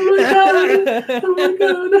god. Oh my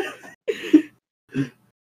god.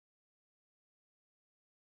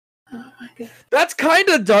 Oh my god. That's kind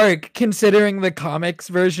of dark considering the comics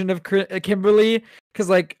version of Kimberly, because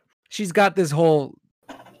like she's got this whole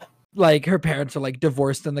like her parents are like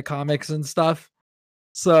divorced in the comics and stuff.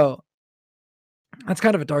 So that's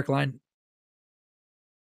kind of a dark line.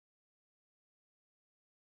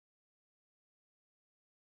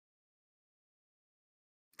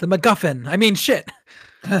 The MacGuffin. I mean, shit.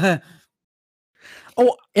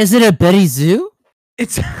 Oh, is it a Betty Zoo?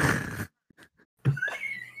 it's.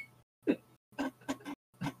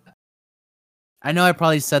 I know I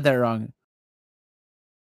probably said that wrong.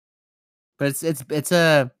 But it's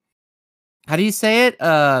a how do you say it?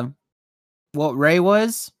 What Ray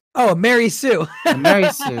was? Oh, Mary Sue. A Mary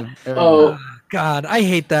Sue. There we Oh. go. God, I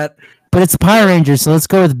hate that. But it's Power Rangers, so let's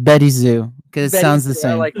go with Betty Zoo. Because it Betty sounds the Sue,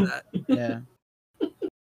 I same. like that. Yeah.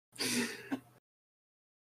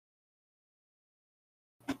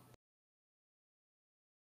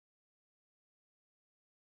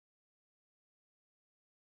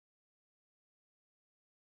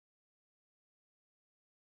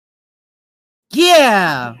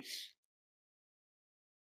 Yeah.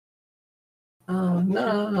 Oh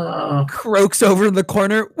no. Croaks over in the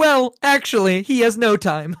corner. Well, actually, he has no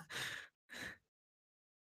time.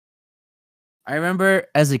 I remember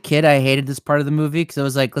as a kid, I hated this part of the movie because I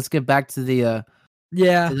was like, let's get back to the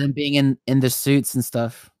Yeah. to them being in the suits and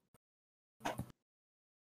stuff.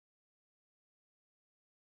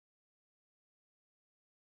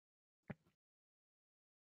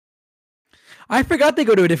 I forgot they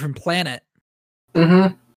go to a different planet.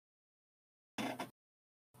 Mm-hmm.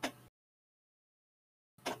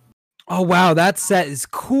 Oh wow, that set is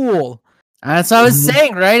cool. That's what I was Mhm.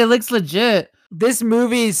 saying, right? It looks legit. This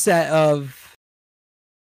movie set of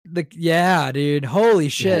dude. Holy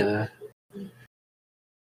shit. Yeah.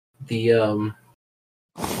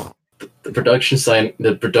 The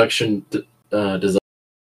production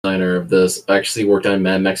designer of this actually worked on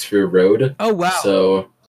Mad Max Fury Road. Oh wow.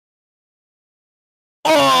 So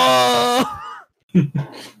Oh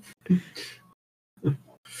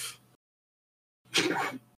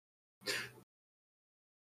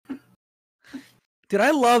dude,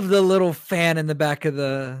 I love the little fan in the back of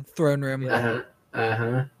the throne room.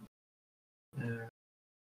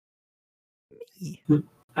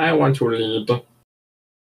 I want to lead.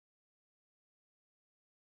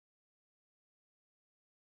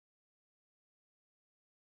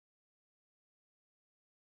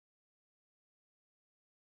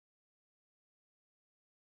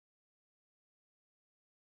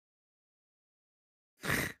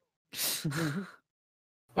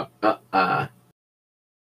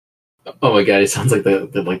 Oh my god, he sounds like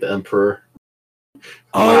the Emperor.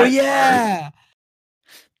 Oh My yeah.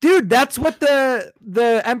 Dude, that's what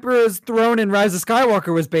the Emperor's throne in Rise of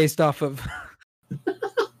Skywalker was based off of.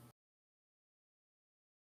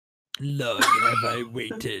 Long have I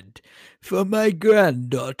waited for my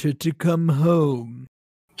granddaughter to come home.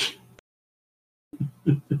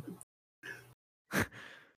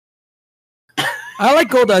 I like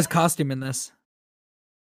Goldeye's costume in this.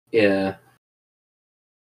 Yeah.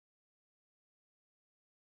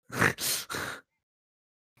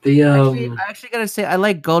 The I actually gotta say, I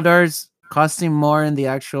like Goldar's costume more in the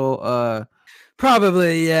actual.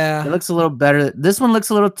 Probably, yeah. It looks a little better. This one looks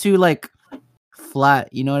a little too like flat.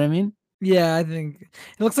 You know what I mean? Yeah, I think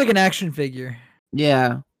it looks like an action figure.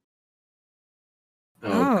 Yeah.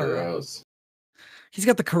 oh Oh. gross. He's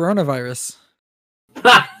got the coronavirus.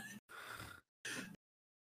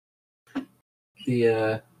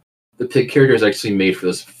 The pig character is actually made for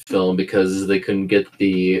this film because they couldn't get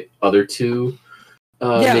the other two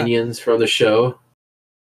Yeah. minions from the show.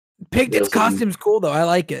 Pig, its also- costume's cool though. I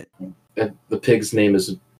like it. And the pig's name is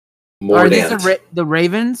Are these Mordant. the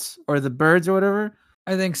ravens or the birds or whatever?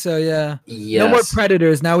 I think so, yeah. Yes. No more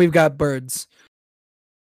predators. Now we've got birds.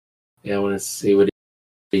 Yeah, I want to see what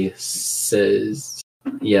he says.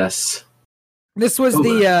 Yes. This was Oh.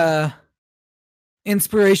 the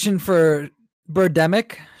inspiration for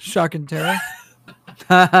Birdemic, Shock and Terror.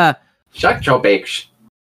 Shock Chobake.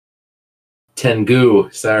 Tengu.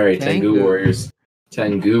 Sorry, Tengu Tengu. Warriors.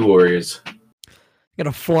 Tengu Warriors.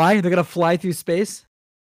 Gonna fly. They're gonna fly through space.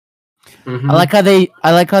 Mhm.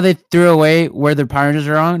 I like how they threw away where their Power Rangers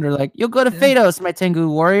are on. They're like, you'll go to Yeah. Phaedos, my Tengu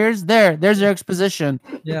warriors. There's your exposition.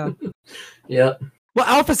 Yeah. Yeah. Well,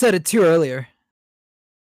 Alpha said it too earlier.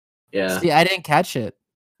 Yeah. See, I didn't catch it.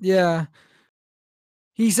 Yeah.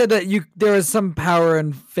 He said that there was some power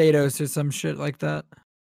in Phaedos or some shit like that.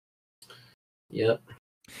 Yep.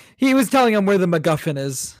 He was telling him where the MacGuffin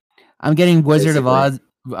is. I'm getting Wizard of Basically.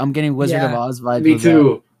 Oz. I'm getting Wizard of Yeah. Oz vibes. Me with that.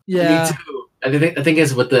 too. Yeah. Me too. I think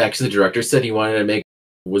it's what the director said. He wanted to make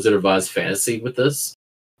Wizard of Oz fantasy with this.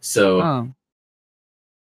 So Oh,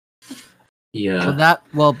 yeah,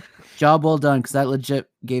 job well done because that legit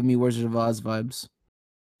gave me Wizard of Oz vibes.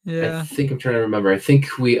 Yeah. I think I'm trying to remember. I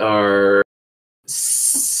think we are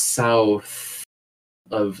south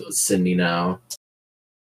of Sydney now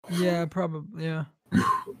Yeah, probably. Yeah.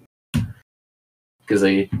 because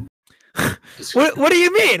I. What do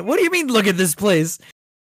you mean? What do you mean? Look at this place.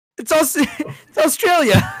 It's it's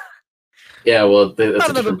Australia. Yeah, well, that's Not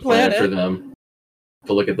a another different planet for planet. them.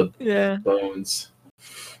 To look at the Yeah. bones.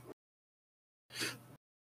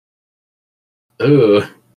 Ooh.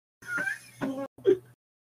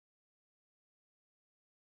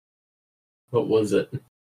 What was it?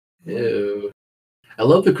 Ew. I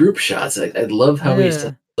love the group shots. I love how he Yeah.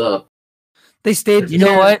 set it up. They stayed. You know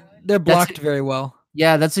they're- what? They're That's blocked it. very well.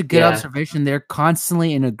 Yeah, that's a good Yeah. observation. They're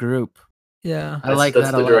constantly in a group. Yeah. I like that's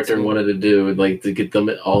that a the lot, director too. wanted to do, like to get them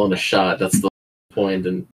all in a shot. That's the point.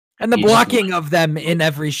 And And the You just- blocking of them in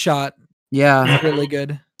every shot Yeah, is really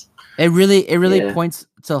good. it really Yeah. points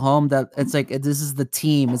to home that it's like this is the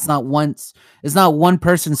team. It's not one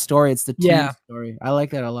person's story. It's the team story. I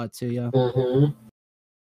like that a lot too. Yeah, Mm-hmm.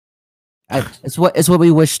 it's what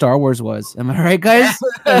we wish Star Wars was. Am I right, guys?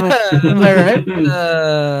 Am I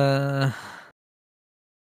right?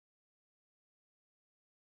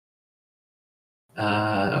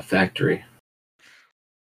 A factory.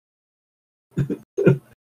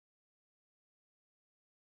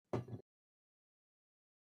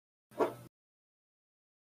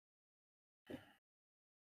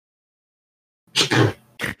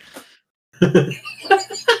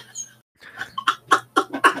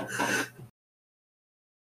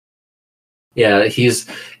 Yeah, he's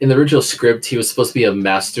in the original script. He was supposed to be a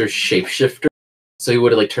master shapeshifter, so he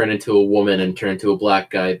would have like turned into a woman and turned into a black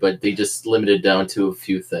guy. But they just limited down to a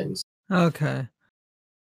few things. Okay.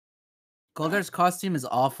 Goldar's costume is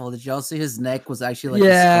awful. Did y'all see his neck was actually like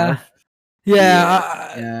a scarf?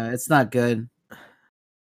 Yeah. It's not good.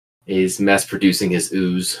 He's mass producing his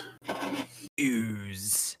ooze.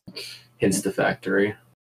 Ooze. Hence the factory.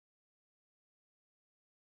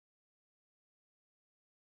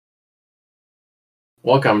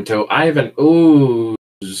 Welcome to Ivan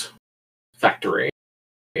Ooze Factory.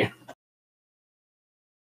 I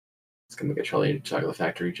was gonna make a Charlie Chocolate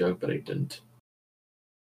Factory joke, but I didn't.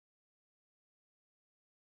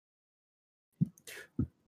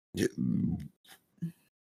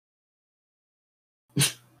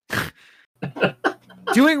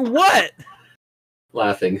 Doing what?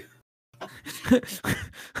 Laughing.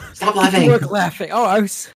 Stop laughing. Look, laughing. Oh, I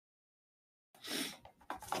was.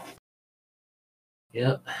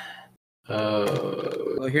 Yep.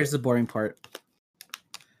 Well, here's the boring part.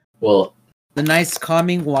 Well, the nice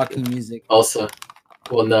calming walking music. Also,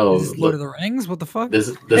 well, no. Is this Lord of the Rings? What the fuck? This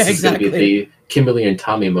is going to be the Kimberly and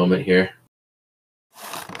Tommy moment here.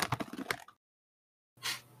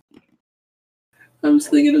 I'm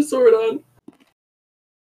slinging a sword on.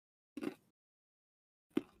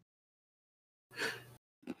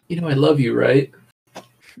 You know I love you, right?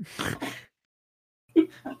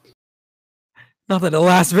 Not that it'll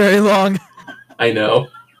last very long. I know.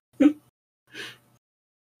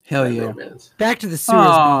 Hell yeah. Romance. Back to the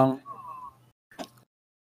sewers.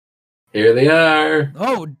 Here they are.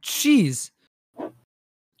 Oh, jeez.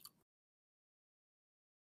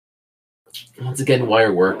 Once again,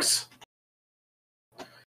 wire works.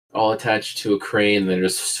 All attached to a crane. They're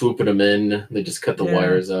just swooping them in. They just cut the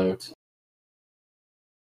wires out.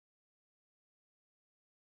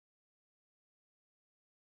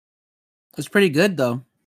 It's pretty good, though.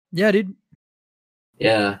 Yeah, dude.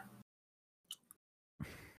 Yeah.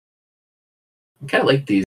 I kind of like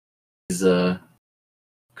these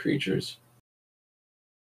creatures.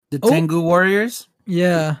 The Tengu warriors?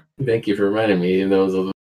 Yeah. Thank you for reminding me.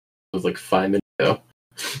 Those was like 5 minutes ago.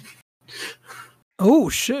 Oh,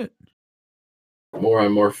 shit. More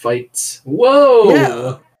and more fights. Whoa!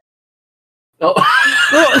 Yeah. Oh.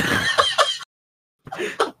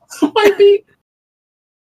 Why me?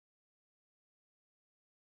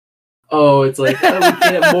 Oh, it's like, oh, we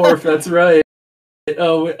can't morph, that's right.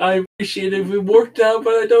 Oh, I appreciate it if we worked out,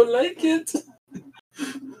 but I don't like it.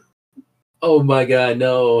 Oh my god,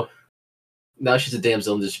 no. Now she's a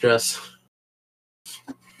damsel in distress.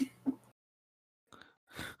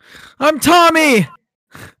 I'm Tommy!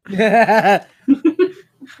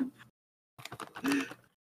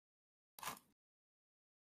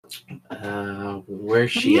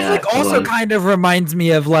 Where's she He at? like also kind of reminds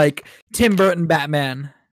me of like Tim Burton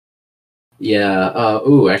Batman. Yeah.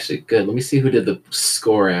 Ooh, actually, good. Let me see who did the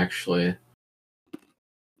score. Actually.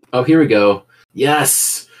 Oh, here we go.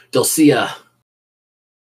 Yes, Dulcia.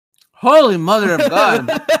 Holy mother of God!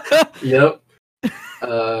 Yep.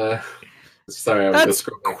 Sorry, I was That's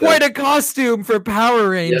quite a costume for Power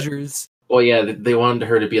Rangers. Yeah. Well, yeah, they wanted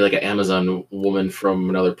her to be like an Amazon woman from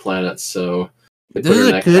another planet, so they This put her is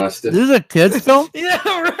in a that kid. costume. This is a kid's film. Yeah,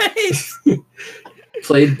 right.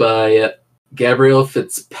 Played by Gabrielle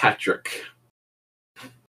Fitzpatrick.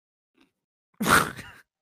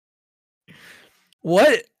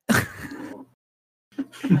 What?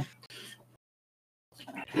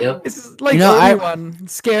 Yep. This is like everyone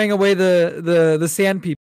scaring away the sand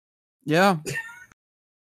people. Yeah.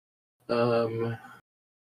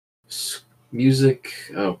 Music.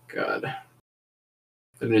 Oh god.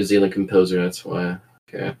 The New Zealand composer. That's why.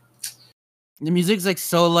 Okay. The music's like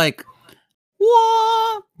so like.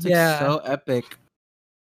 Whoa! It's like so epic.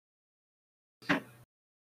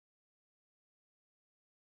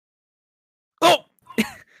 Oh.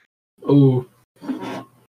 Oh.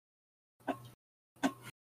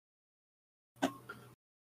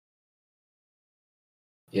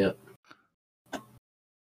 Yep.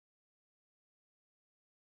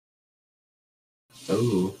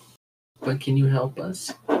 Ooh. But can you help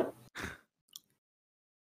us?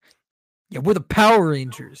 Yeah, we're the Power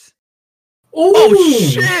Rangers. Ooh! Oh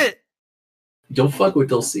shit! Don't fuck with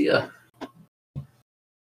Dulcia.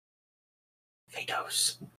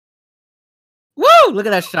 Vados. Woo! Look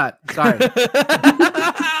at that shot. Sorry.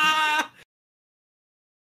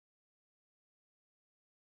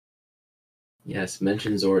 Yes,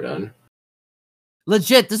 mention Zordon.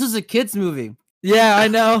 Legit, this is a kids movie. Yeah, I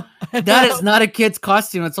know. That is not a kid's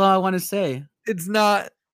costume. That's all I want to say. It's not.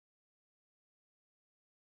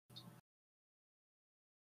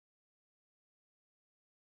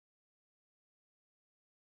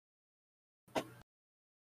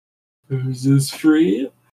 Is this free?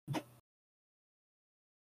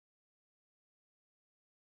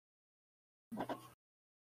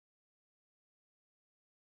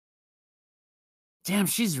 Damn,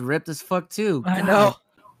 she's ripped as fuck too. I God. know.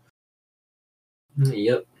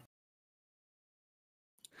 Yep.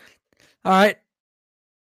 All right.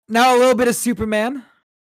 Now a little bit of Superman.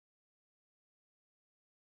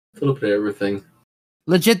 A little bit of everything.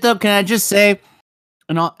 Legit though, can I just say,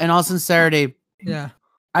 in all sincerity, Yeah.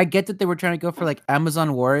 I get that they were trying to go for like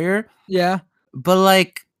Amazon Warrior, Yeah. but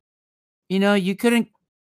like, you know, you couldn't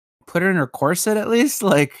put her in her corset at least.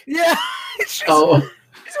 Like, Yeah. she's Oh,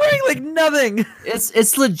 wearing like nothing.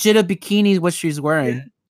 it's legit a bikini what she's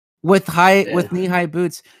wearing with knee high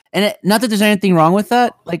boots. And not that there's anything wrong with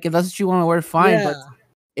that. Like, if that's what you want to wear, fine. Yeah. But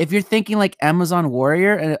if you're thinking like Amazon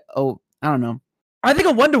Warrior, and I don't know. I think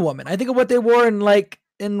of Wonder Woman. I think of what they wore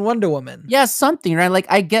in Wonder Woman. Yeah, something, right? Like,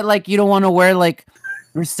 I get like you don't want to wear like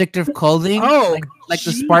restrictive clothing, Oh, like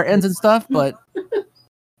the Spartans and stuff, but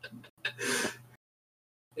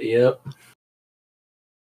yep.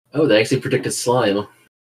 Oh, they actually predicted slime.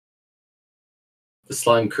 The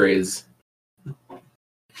slime craze.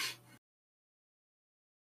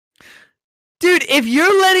 dude, if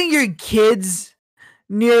you're letting your kids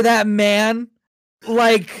near that man,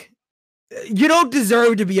 like, you don't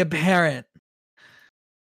deserve to be a parent.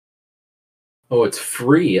 Oh, it's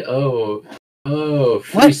free. Oh, free what?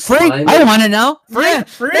 Free? slime. I want to know. Free? Yeah,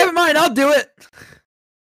 Free? never mind, I'll do it.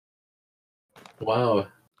 Wow.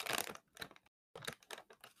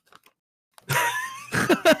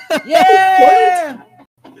 Yeah.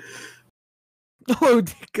 Oh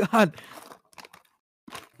God!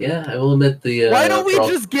 Yeah, I will admit the. Why don't we for all-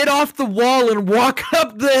 just get off the wall and walk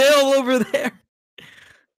up the hill over there?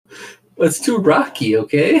 It's too rocky,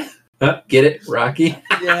 okay? Get it, Rocky?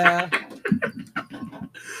 Yeah.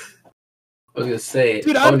 I was gonna say,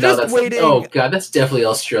 Dude, I'm no, just that's, waiting. Oh god, that's definitely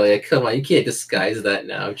Australia. Come on, you can't disguise that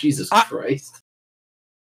now. Jesus Christ.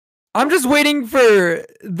 I'm just waiting for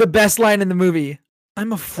the best line in the movie.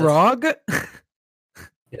 I'm a frog.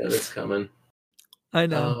 Yeah, that's coming. I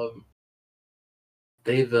know.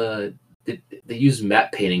 They've they use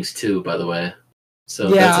matte paintings too, by the way. So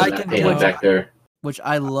Yeah, that's I a matte can painting tell. back there. Which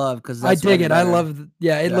I love because I dig it. I love.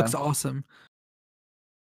 Yeah, it looks awesome.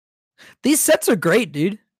 These sets are great,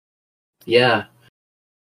 dude. Yeah.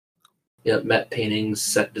 Yeah, matte paintings,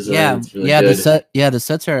 set designs. Really yeah. good. The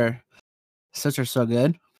sets are so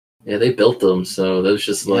good. Yeah, they built them, so there's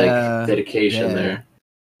just like Yeah, dedication yeah. there.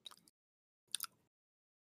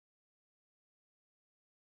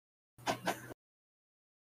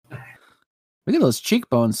 Look at those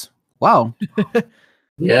cheekbones. Wow.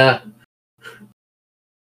 Yeah.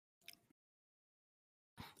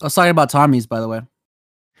 I was talking about Tommy's, by the way.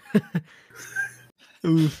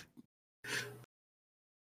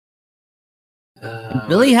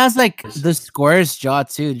 Billy has like the squarest jaw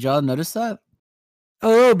too. Did y'all notice that? A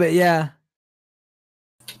little bit, yeah.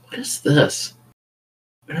 What is this?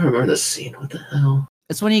 I don't remember this scene. What the hell?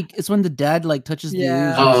 It's when the dad like touches the ooze Yeah.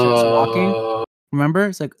 and starts walking. Remember?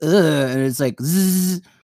 It's like ugh, and it's like zzz.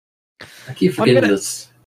 I keep forgetting gonna- this.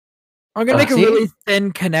 I'm gonna make a see? really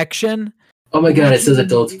thin connection. Oh my god, it says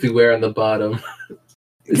adults beware on the bottom.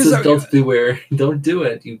 It says adults beware. Don't do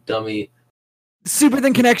it, you dummy. Super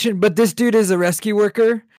thin connection, but this dude is a rescue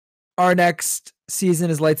worker. Our next season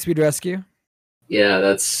is Lightspeed Rescue. Yeah,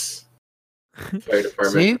 that's fire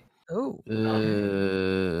department. See? Oh.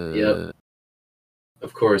 Yep.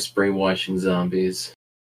 Of course, brainwashing zombies.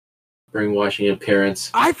 Brainwashing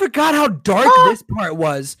appearance. I forgot how dark this part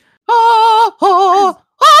was.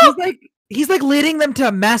 He's like leading them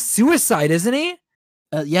to mass suicide, isn't he?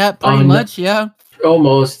 Yeah, pretty much. Yeah.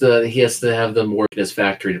 Almost. He has to have them work in his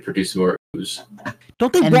factory to produce more ooze.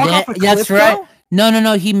 Don't they And walk then- off a cliff? that's right. though?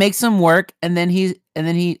 No. He makes them work, and then he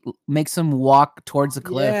makes them walk towards the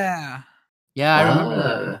cliff. Yeah. Yeah, I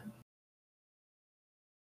remember that.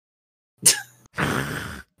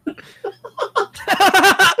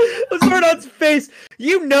 Zordon, Zordon's face.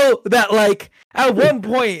 You know that, like, at one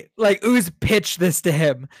point, like, Ooze pitched this to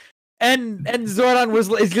him, and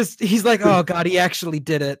Zordon he's like, oh god, he actually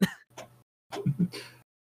did it.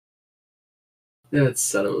 That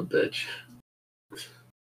son of a bitch.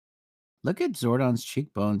 Look at Zordon's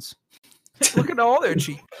cheekbones. Look at all their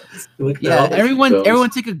cheeks. Look at Yeah, all the everyone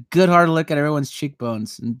cheekbones. take a good hard look at everyone's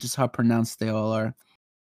cheekbones and just how pronounced they all are.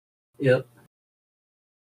 Yep.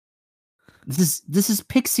 This is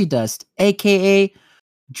pixie dust, aka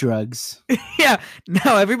drugs. Yeah.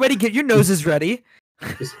 Now everybody, get your noses ready.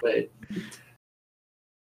 Just wait.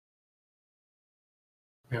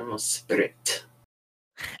 Primal spirit.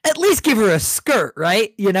 At least give her a skirt,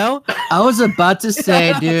 right? You know. I was about to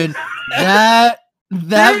say, dude, that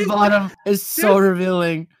bottom is so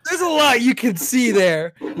revealing. There's a lot you can see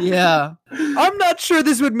there. Yeah. I'm not sure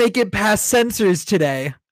this would make it past censors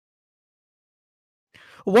today.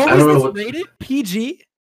 What I was don't know this what- rated? PG?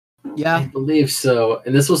 I Yeah. believe so.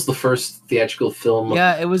 And this was the first theatrical film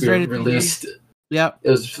Yeah, it was rated PG. released. Yeah.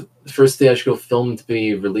 It was the first theatrical film to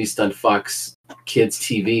be released on Fox Kids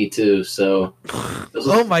TV too. So,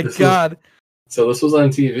 Oh my god. So this was on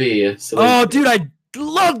TV. So Oh, dude, I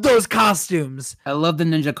love those costumes. I love the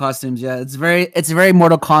ninja costumes. Yeah, it's very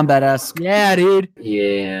Mortal Kombat-esque. Yeah, dude.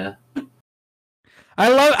 yeah,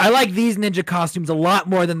 I like these ninja costumes a lot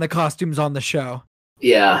more than the costumes on the show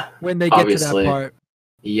yeah, when they get Obviously. to that part.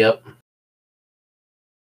 yep,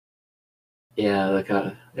 yeah. Like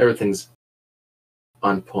everything's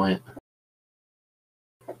on point.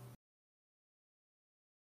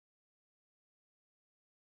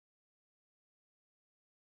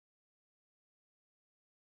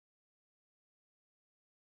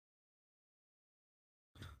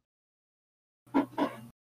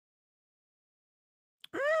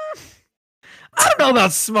 I don't know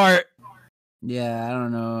about smart. Yeah, I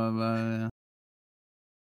don't know about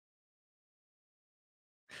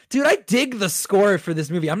Dude, I dig the score for this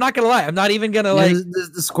movie. I'm not gonna lie. I'm not even gonna yeah, like.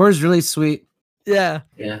 the score is really sweet. Yeah,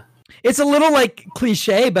 Yeah, it's a little like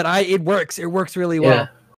cliche, but it works. It works really well. yeah,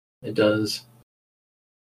 it does.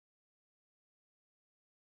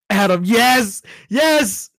 Adam, yes,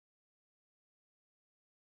 yes,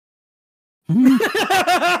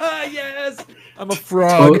 yes. I'm a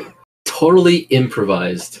frog. Totally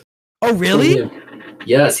improvised. Oh, really? Totally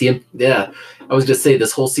Yes, yeah. I was just saying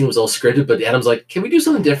this whole scene was all scripted, but Adam's like, "Can we do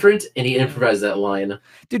something different?" And he improvised that line.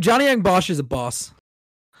 Dude, Johnny Young Bosch is a boss.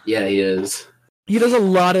 Yeah, he is. He does a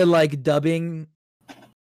lot of like dubbing.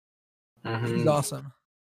 Mhm. He's awesome.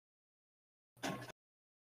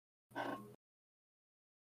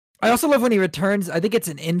 I also love when he returns. I think it's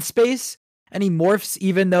an in space, and he morphs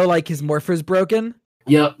even though like his morpher's broken.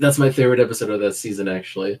 Yep, that's my favorite episode of that season,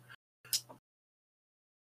 actually.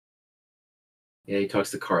 Yeah, he talks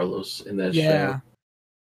to Carlos in that Yeah. show.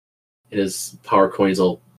 And his power coin's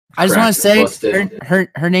all I just want to cracked say and busted.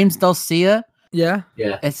 her name's Dulcia. Yeah.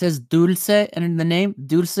 Yeah. It says Dulce in the name,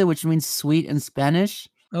 Dulce, which means sweet in Spanish.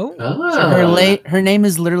 Oh. So her name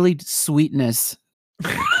is literally sweetness.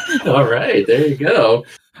 All right, there you go.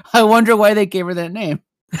 I wonder why they gave her that name.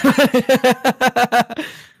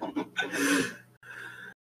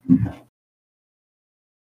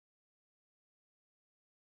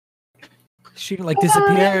 She can like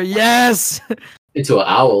disappear. Yes. Into an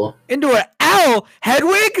owl. Into an owl.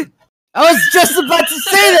 Hedwig. I was just about to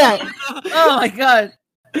say that. Oh my god.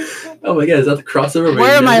 Oh my god, is that the crossover?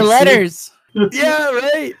 Where are my letters? Yeah.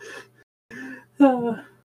 Right.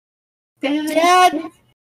 Dad.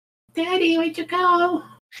 Daddy, where'd you go?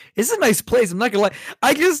 It's a nice place. I'm not gonna lie.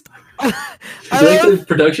 I just. Do you like the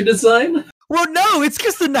production design? Well, no, it's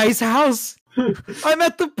just a nice house. I'm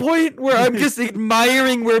at the point where I'm just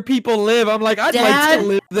admiring where people live. I'm like, I'd like Dad? to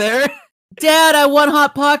live there. Dad, I want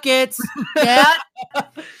Hot Pockets. Dad.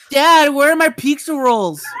 Dad, where are my pizza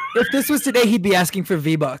rolls? If this was today, he'd be asking for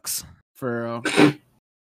V-Bucks. For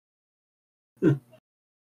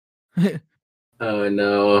Oh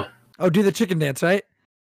no. Oh, do the chicken dance, right?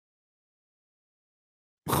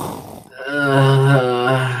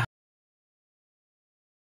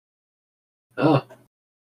 Oh.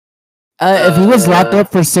 if he was locked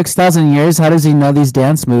up for 6,000 years, how does he know these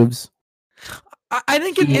dance moves? I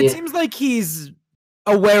think it Yeah. seems like he's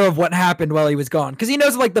aware of what happened while he was gone. Because he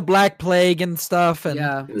knows like the Black Plague and stuff. And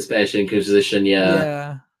Yeah. In the Spanish Inquisition,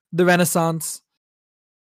 yeah. the Renaissance.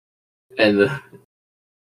 And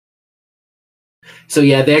so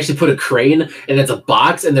yeah, they actually put a crane and it's a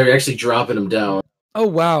box and they're actually dropping them down. Oh,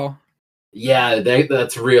 wow. Yeah,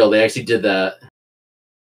 that's real. They actually did that.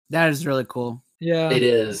 That is really cool. Yeah. It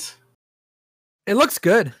is. It looks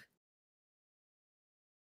good.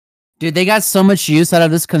 Dude, they got so much use out of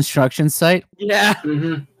this construction site. Yeah.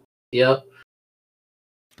 Mm-hmm. Yep.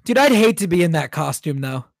 Dude, I'd hate to be in that costume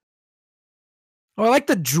though. Oh, I like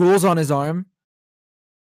the jewels on his arm.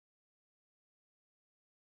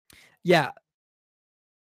 Yeah.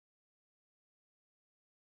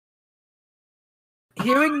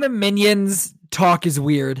 Hearing the minions talk is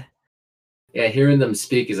weird. Yeah, hearing them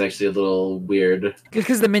speak is actually a little weird.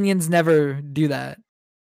 Because the minions never do that.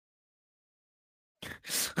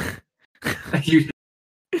 You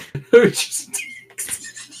just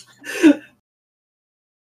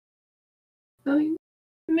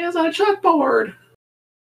nails on a chalkboard.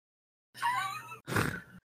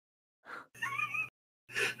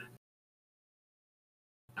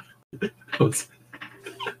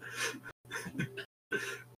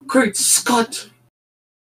 Great Scott!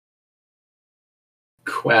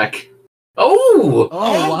 Quack. Oh!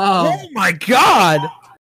 Oh wow! Oh my god!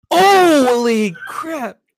 Holy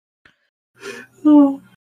crap! Oh,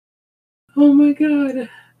 oh my god.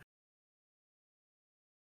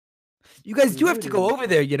 You guys do have to go over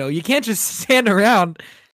there, you know. You can't just stand around.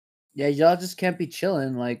 Yeah, y'all just can't be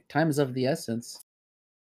chilling. Like, time is of the essence.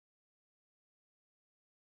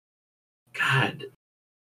 God.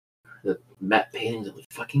 The matte painting of the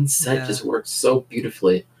fucking set Yeah. just works so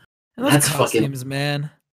beautifully. And those That's costumes, man.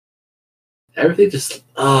 Everything just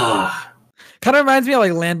Kind of reminds me of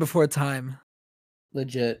like Land Before Time.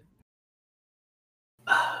 Legit.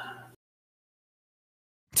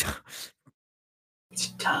 It's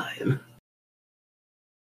time.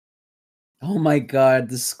 Oh my god,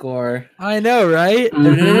 the score. I know, right?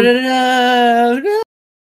 Mhm.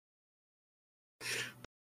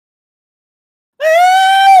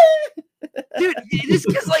 Dude, just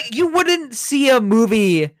because like you wouldn't see a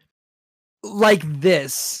movie like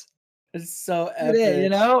this It's so today, epic. you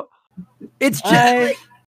know? It's just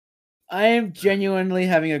I am genuinely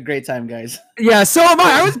having a great time, guys. yeah, so am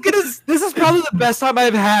I. This is probably the best time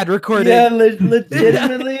I've had recording. Yeah,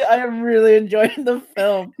 legitimately, I am really enjoying the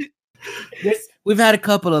film. We've had a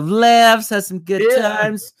couple of laughs, had some good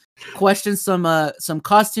times, questioned some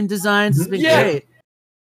costume designs. It's been great.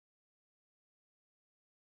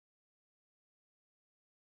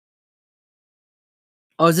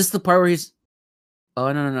 Oh, is this the part where he's?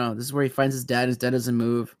 Oh no! This is where he finds his dad. His dad doesn't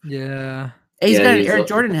move. Yeah. Hey, he's got an he's Air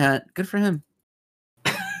Jordan hat. Good for him.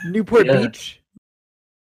 Newport Yeah. Beach.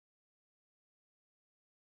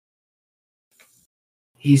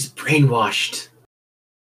 He's brainwashed.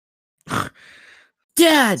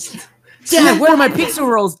 Dad, where are my pizza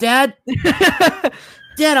rolls, Dad?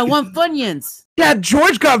 Dad, I want Funyuns. Dad,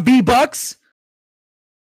 George got V-Bucks.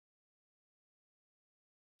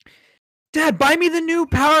 Dad, buy me the new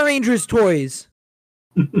Power Rangers toys.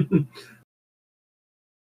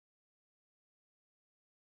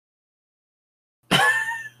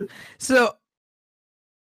 So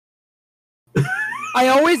I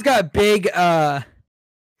always got big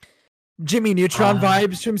Jimmy Neutron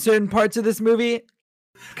vibes from certain parts of this movie.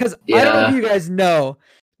 Because I don't know if you guys know,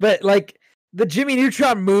 but like the Jimmy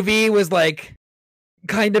Neutron movie was like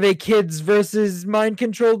kind of a kids versus mind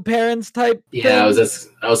controlled parents type Yeah, thing.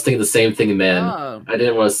 I was thinking the same thing, man. Oh. I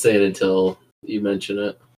didn't want to say it until you mentioned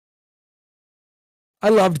it. I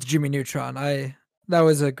loved Jimmy Neutron. That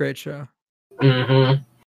was a great show. Mm-hmm.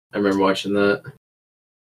 I remember watching that.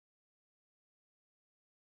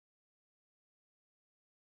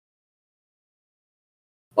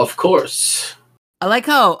 Of course. I like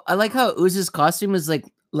how Ooze's costume is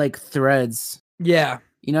like threads. Yeah.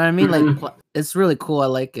 You know what I mean? Mhm. Like it's really cool. I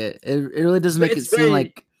like it. It really does make it It's seem very-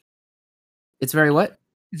 like it's very what?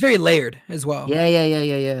 It's very layered as well.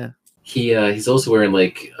 Yeah. He's also wearing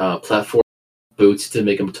like platform boots to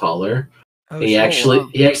make him taller. Oh, And he shit. actually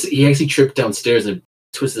he actually tripped downstairs and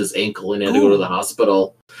twisted his ankle and had to go to the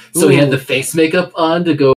hospital. So he had Ooh. the face makeup on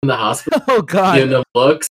to go in the hospital, Oh god. giving them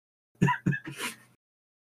looks.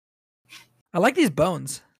 I like these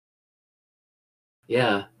bones.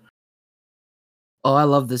 Yeah. Oh, I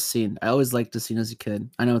love this scene. I always liked this scene as a kid.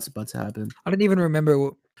 I know it's about to happen. I don't even remember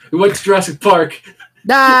what We went to Jurassic Park.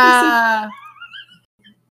 Ah!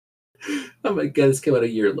 Oh my god, this came out a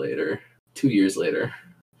year later. 2 years later.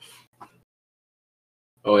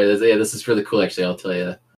 Oh wait, this is really cool actually, I'll tell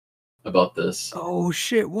you about this. Oh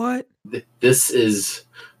shit, what? This is...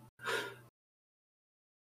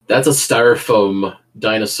 That's a styrofoam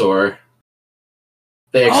dinosaur.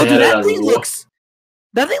 They Oh actually dude, had it that on thing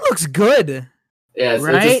looks good. Yeah,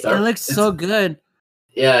 Right? It looks so good.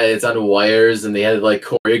 Yeah, it's on wires, and they had like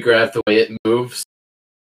choreograph the way it moves.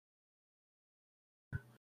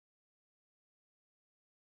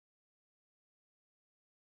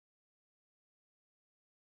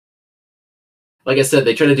 like I said,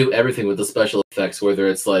 they try to do everything with the special effects, whether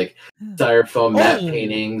it's like styrofoam matte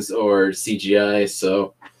paintings or CGI.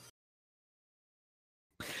 So,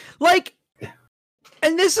 like,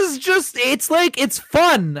 and this is just, it's like, it's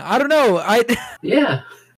fun. I don't know. yeah.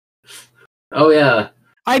 Oh, yeah.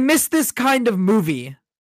 I miss this kind of movie.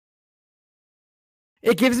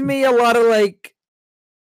 It gives me a lot of like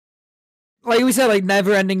we said, like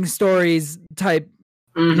never ending stories type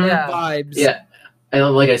vibes. Yeah.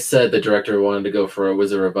 And like I said, the director wanted to go for a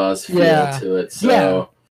Wizard of Oz feel to it. So,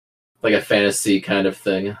 like a fantasy kind of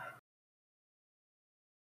thing.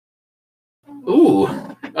 Ooh.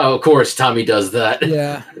 Oh, of course, Tommy does that.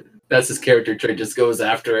 Yeah. That's his character trait, just goes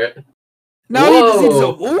after it. No, he just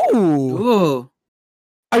ooh.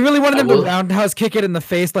 I really wanted them to roundhouse kick it in the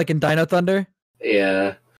face like in Dino Thunder.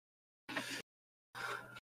 Yeah.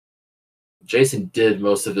 Jason did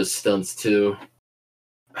most of his stunts too.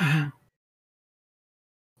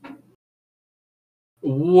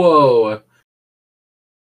 Whoa.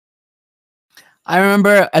 I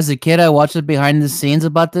remember as a kid, I watched the behind the scenes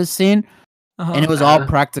about this scene, and it was all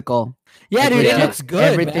practical. Yeah, dude, it looks good.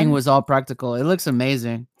 Everything was all practical. It looks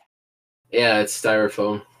amazing. Yeah, it's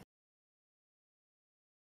styrofoam.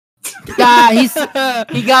 Yeah,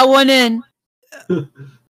 he got one in.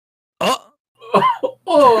 Oh.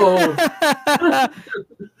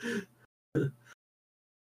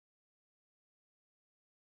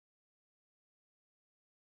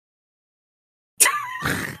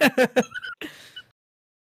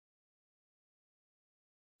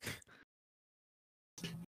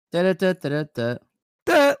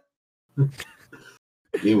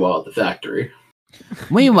 Meanwhile, at the factory.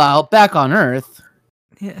 Meanwhile, back on Earth.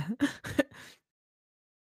 Yeah.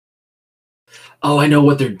 Oh, I know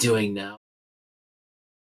what they're doing now.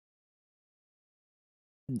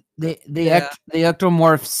 The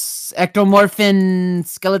ectomorphin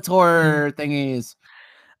Skeletor thingies.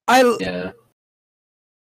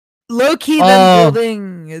 Low key, them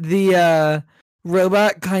building the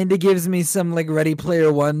robot kind of gives me some like Ready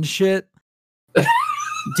Player One shit.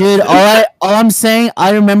 Dude, all I'm saying,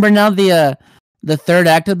 I remember now the third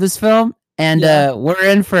act of this film, and we're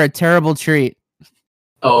in for a terrible treat.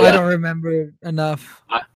 Oh, I don't remember enough.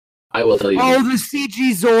 I will tell you. Oh, the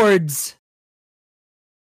CG Zords.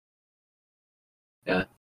 Yeah.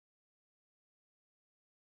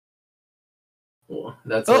 Well,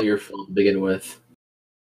 that's all your fault to begin with.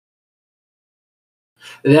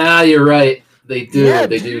 Yeah, you're right. They do. Yeah.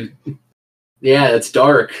 They do. Yeah, it's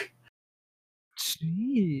dark.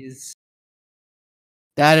 Jeez.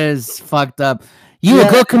 That is fucked up. You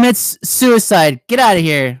will go commit suicide. Get out of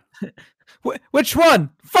here. Which one?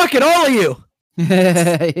 Fuck it, all of you.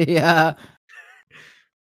 Yeah.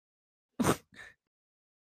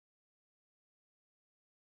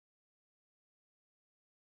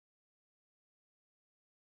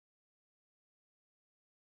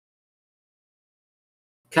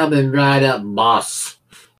 Coming right up, boss.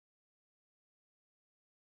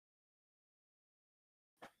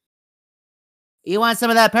 You want some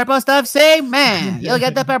of that purple stuff? See? Man, you'll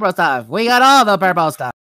get the purple stuff. We got all the purple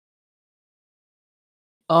stuff.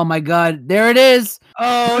 Oh my god, there it is.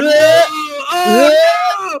 Oh no!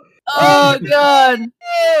 Oh god!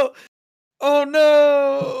 No! Oh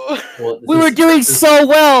no! Well, we were doing so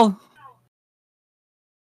well.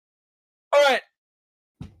 All right.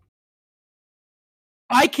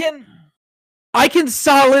 I can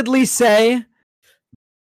solidly say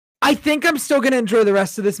I think I'm still going to enjoy the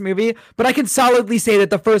rest of this movie, but I can solidly say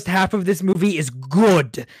that the first half of this movie is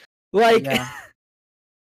good. Like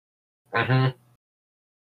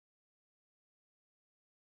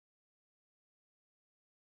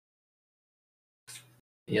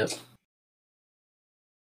Yep.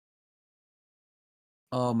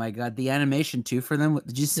 Oh my god, the animation too for them.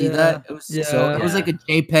 Did you see that? It was it was like a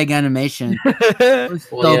JPEG animation. It was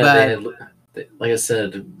so bad. Like I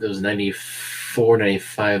said, it was 94,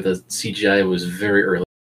 95. The CGI was very early.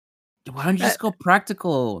 Why don't you just go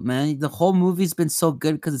practical, man? The whole movie's been so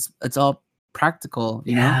good because it's all practical.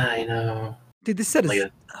 You know? I know. Dude, this set is.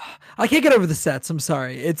 I can't get over the sets. I'm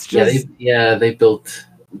sorry. It's just. They built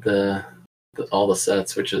all the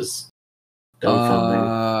sets, which is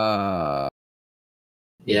dumbfounding.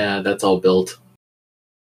 Yeah, that's all built.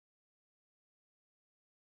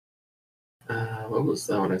 What was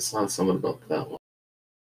that one? I saw something about that one.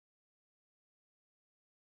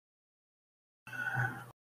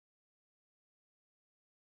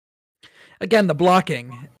 Again, the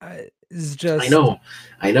blocking is just. I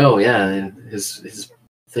know. Yeah, and his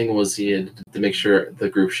thing was he had to make sure the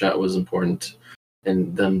group shot was important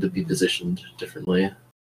and them to be positioned differently,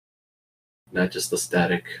 not just the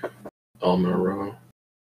static all in a row.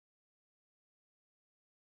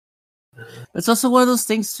 It's also one of those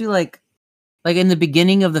things too, like in the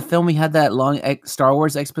beginning of the film, we had that long Star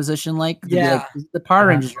Wars exposition, like to be Yeah. like the Power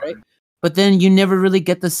Rangers, right? But then you never really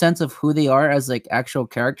get the sense of who they are as like actual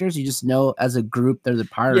characters. You just know as a group they're the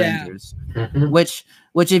Power Yeah. Rangers. Mhm. Which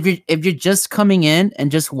if you're just coming in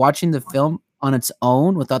and just watching the film on its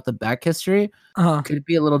own without the back history, Uh-huh. could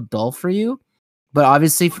be a little dull for you. But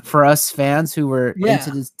obviously, for us fans who were Yeah.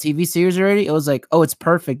 into this TV series already, it was like, oh, it's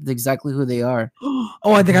perfect. It's exactly who they are.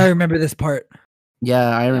 Oh, I think I remember this part.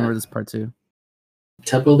 Yeah, I remember this part too.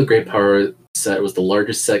 Temple of the Great Power set was the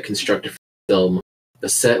largest set constructed for the film. A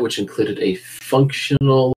set which included a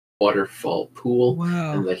functional waterfall pool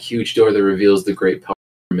Wow. and the huge door that reveals the Great Power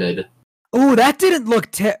Pyramid. Oh, that didn't look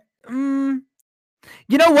You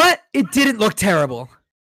know what? It didn't look terrible.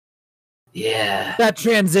 Yeah. That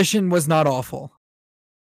transition was not awful.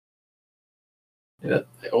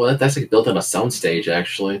 Well, that's like built on a soundstage,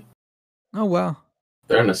 actually. Oh, wow.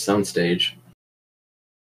 They're on a soundstage.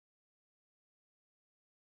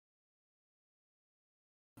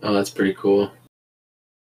 Oh, that's pretty cool.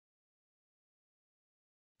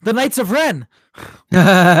 The Knights of Ren.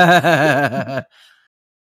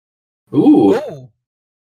 Ooh, Oh.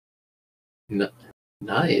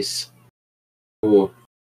 nice. Ooh.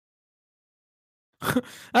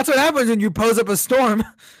 That's what happens when you pose up a storm.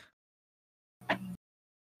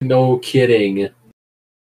 No kidding.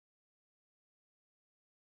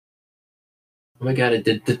 Oh my god,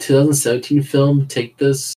 did the 2017 film take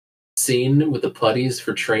this scene with the putties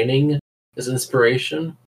for training as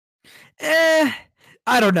inspiration?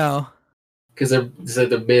 I don't know. Because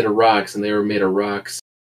they're made of rocks, and they were made of rocks.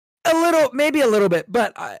 Maybe a little bit,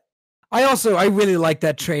 but I really like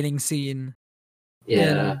that training scene.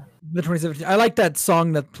 Yeah. The 2017. I like that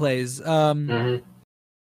song that plays. Mhm.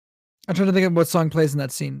 I'm trying to think of what song plays in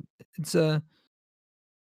that scene. It's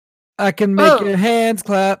I can make your hands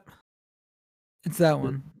clap. It's that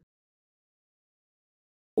one.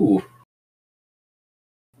 Ooh.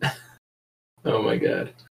 Oh my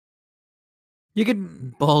god. You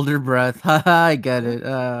can Boulder breath. I get it.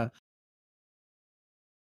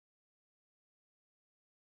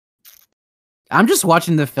 I'm just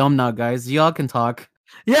watching the film now, guys. Y'all can talk.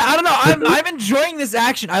 Yeah, I don't know. I'm enjoying this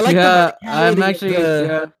action. I like Yeah, the I'm verticality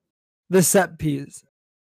of actually. the set piece.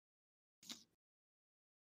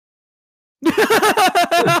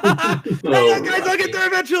 Oh, Guys, I'll get there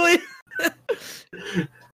eventually.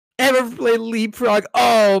 Ever play Leapfrog?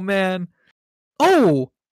 Oh man. Oh.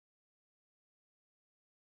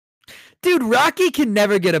 Dude, Rocky can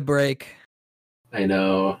never get a break. I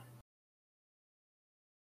know.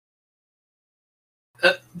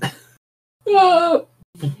 Ah!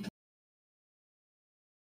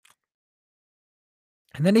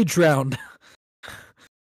 And then he drowned.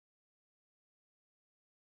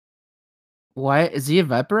 Why is he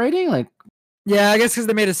evaporating? Like, Yeah, I guess because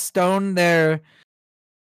they made a stone there.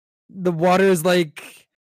 The water is like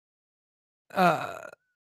they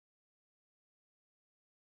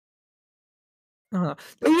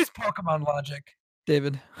use Pokemon logic,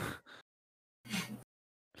 David.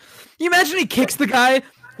 You imagine he kicks the guy,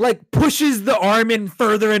 like pushes the arm in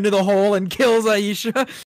further into the hole and kills Aisha.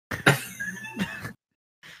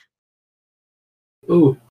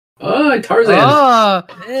 Ooh. Oh, Tarzan.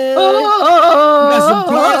 We got some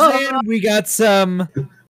Tarzan. We got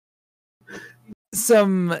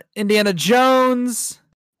some Indiana Jones.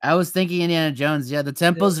 I was thinking Indiana Jones. Yeah, the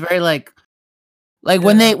temple's very like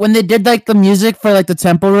when they did like the music for like the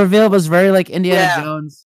temple reveal, it was very like Indiana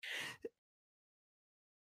Jones.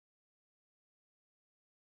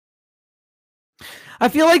 I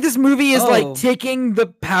feel like this movie is like taking the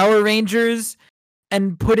Power Rangers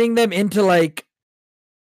and putting them into like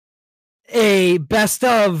a best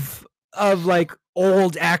of like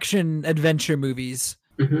old action adventure movies.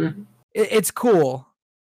 Mm-hmm. It's cool.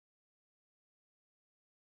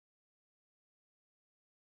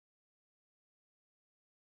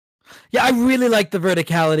 Yeah, I really like the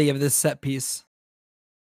verticality of this set piece.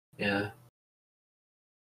 Yeah.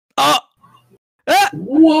 Oh! Ah!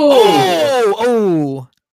 Whoa! Oh!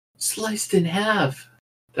 Sliced in half.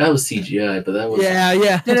 That was CGI, but that was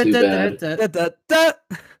Yeah. too bad. Da.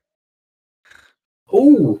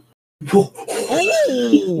 Oh!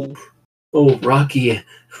 Oh! Oh, Rocky.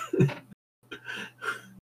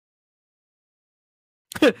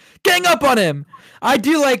 Gang up on him! I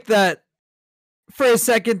do like that for a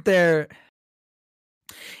second there.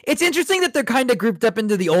 It's interesting that they're kind of grouped up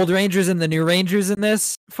into the old Rangers and the new Rangers in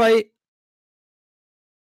this fight.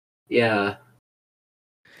 Yeah.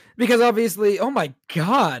 Because obviously, oh my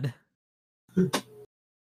god.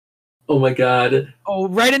 Oh my god. Oh,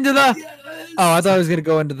 right into the... Yes! Oh, I thought I was going to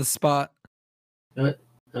go into the spot. What?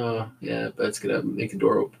 Oh, yeah, Bet's gonna make the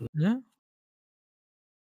door open. Yeah.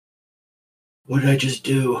 What did I just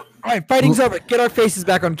do? All right, fighting's over. Get our faces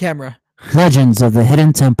back on camera. Legends of the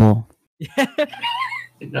Hidden Temple.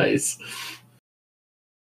 Nice.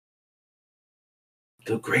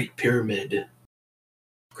 The Great Pyramid.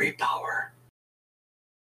 Great power.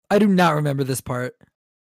 I do not remember this part.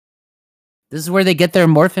 This is where they get their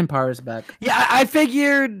morphin powers back. Yeah, I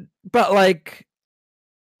figured, but like,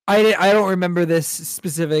 I don't remember this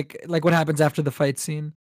specific, like what happens after the fight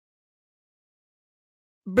scene.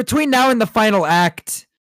 Between now and the final act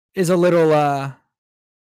is a little, I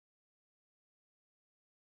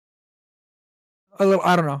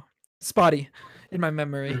don't know, spotty in my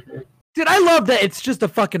memory. Dude, I love that it's just a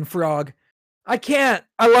fucking frog. I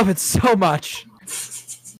love it so much.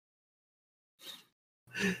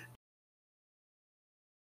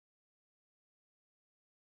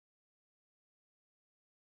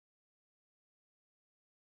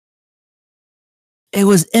 It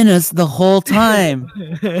was in us the whole time.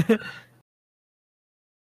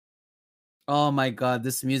 Oh my god,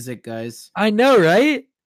 this music, guys. I know, right?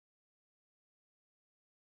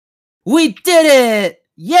 We did it!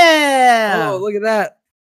 Yeah! Oh, look at that.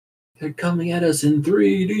 They're coming at us in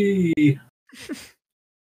 3D.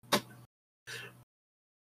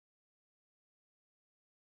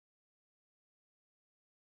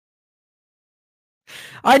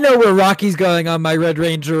 I know where Rocky's going on my Red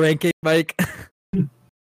Ranger ranking, Mike.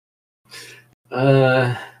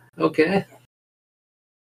 Okay.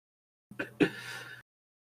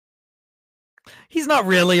 He's not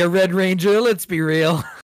really a Red Ranger, let's be real.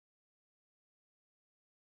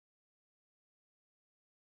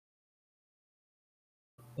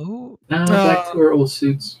 Oh, Now back to our old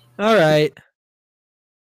suits. all right.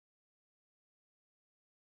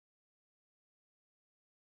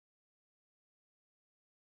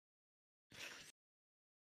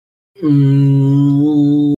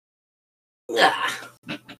 Ah.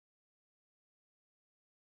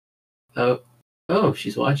 Oh,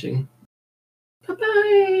 she's watching.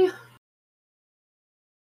 Bye-bye.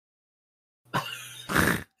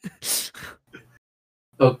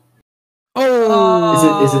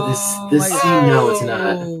 Oh, Is it this my scene? No, it's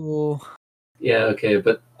not. Oh. Yeah, okay,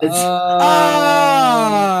 but it's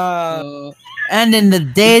And in the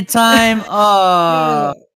daytime,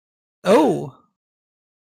 Oh. ooh.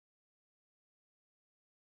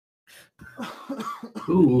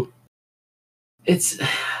 It's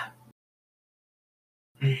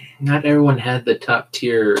not everyone had the top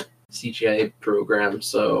tier CGI program,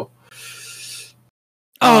 so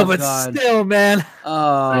Oh, Oh, but God. still, man.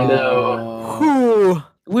 I know. Whew.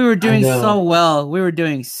 We were doing know. so well. We were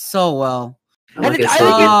doing so well. like think-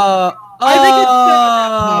 I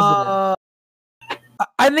I said,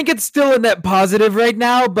 I think it's still in that positive right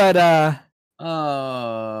now, but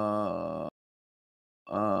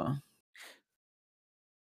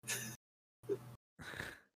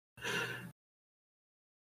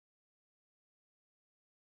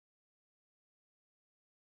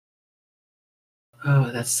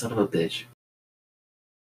oh, that son of a bitch.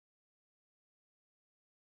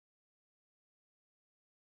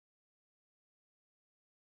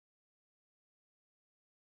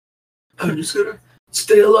 I'm just gonna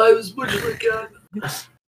stay alive as much as I can.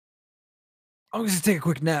 I'm just gonna take a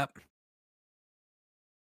quick nap.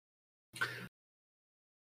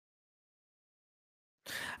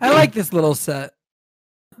 I like this little set.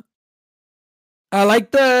 I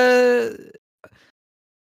like the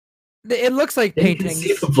it looks like paintings.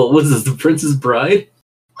 Inconceivable. What is this, The Princess Bride?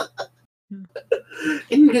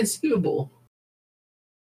 Inconceivable.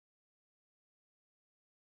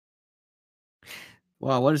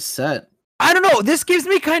 Wow, what a set. I don't know. This gives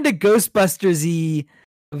me kind of Ghostbusters-y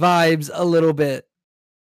vibes a little bit.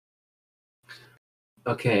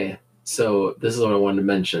 Okay, so this is what I wanted to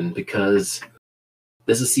mention because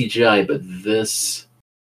this is CGI, but this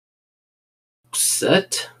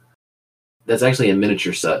set, that's actually a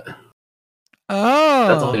miniature set. Oh,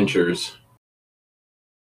 That's all miniatures.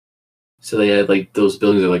 So they had like those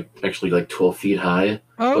buildings are like actually like 12 feet high.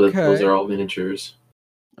 But those okay. are all miniatures.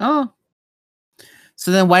 Oh. So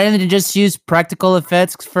then why didn't they just use practical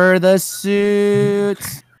effects for the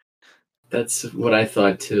suits? That's what I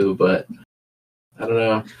thought too, but I don't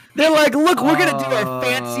know. They're like, look, we're gonna do our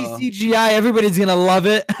fancy CGI. Everybody's gonna love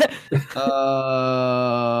it.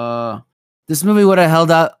 This movie would have held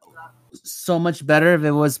out so much better if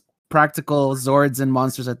it was practical Zords and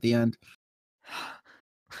monsters at the end.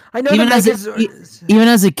 I know. Even the as Megazords- Even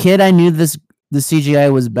as a kid, I knew the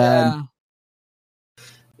CGI was bad. Yeah.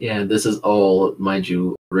 Yeah, this is all, mind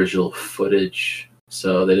you, original footage.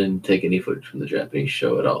 So they didn't take any footage from the Japanese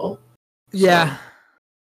show at all. Yeah.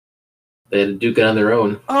 They had to duke it on their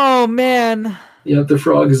own. Oh man. Yep, the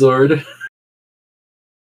Frog Zord.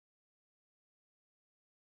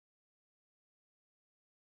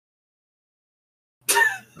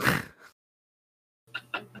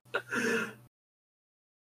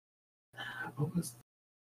 What was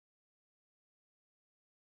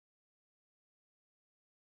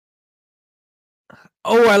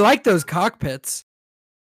Oh, I like those cockpits.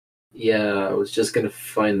 Yeah, I was just gonna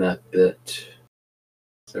find that bit.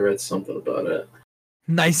 I read something about it.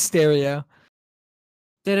 Nice stereo.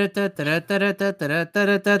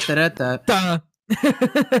 Da-da-da-da-da-da-da-da-da-da-da-da. Duh.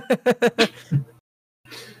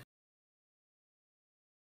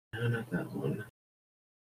 No, not that one.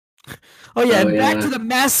 Oh yeah, Oh, and back yeah. to the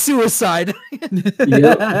mass suicide.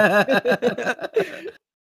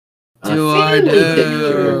 To our Family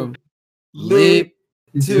doom. picture. Leap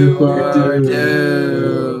to our doom.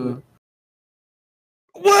 doom.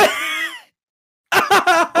 What?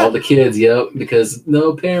 All the kids, yep, because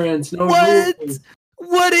no parents, no What? rules.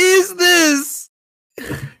 What is this?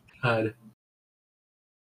 God.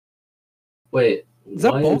 Wait, Is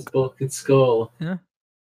that why is Bulk? Bulk and Skull? Yeah.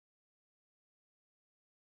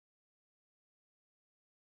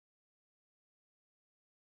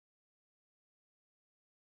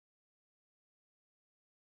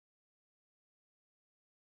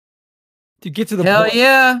 To get to the Hell point.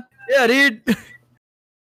 yeah. Yeah, dude.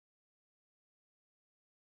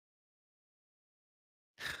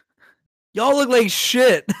 Y'all look like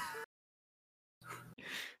shit.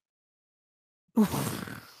 What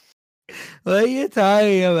are you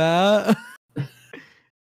talking about?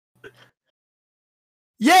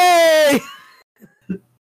 Yay!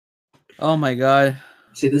 Oh my god.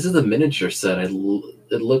 See, this is the miniature set. It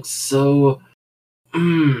looks so.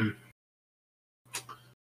 I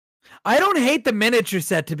don't hate the miniature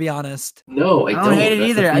set, to be honest. No, I I don't hate it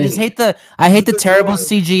That's the either. I just thing. hate the terrible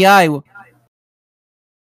CGI.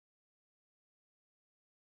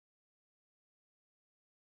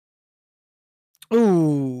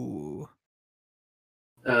 Ooh.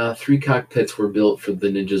 3 cockpits were built for the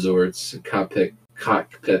Ninja Zords.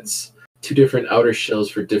 Cockpits. 2 different outer shells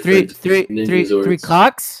for different Ninja Zords. Three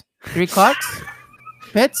clocks? 3 clocks?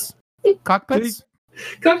 Pits? Cockpits?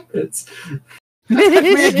 Cockpits.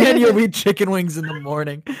 Me again, you'll eat chicken wings in the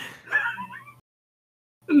morning.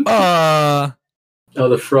 Oh,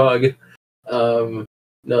 the frog.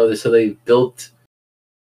 No, so they built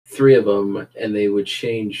 3 of them, and they would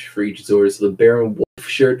change for each Zord. So the Bear and Wolf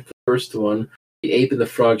shared the first one, the Ape and the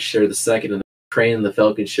Frog share the second, and the Crane and the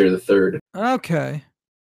Falcon share the third. Okay.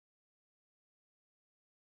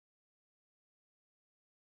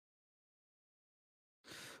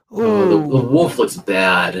 Oh, the Ooh. wolf looks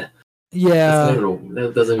bad. Yeah.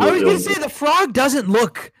 That doesn't. I was gonna say the frog doesn't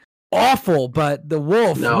look awful, but the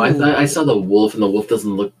wolf. No, ooh. I saw the wolf, and the wolf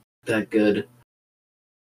doesn't look that good.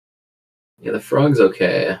 Yeah, the frog's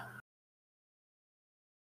okay.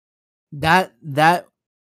 That bear,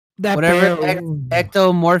 whatever ooh.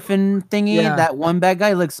 ectomorphin thingy, Yeah. that one bad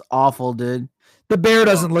guy looks awful, dude. The bear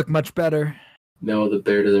doesn't look much better. No, the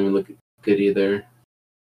bear doesn't even look good either.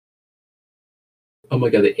 Oh my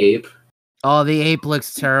god, the ape. Oh, the ape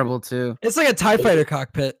looks terrible too. It's like a TIE fighter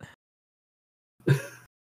cockpit.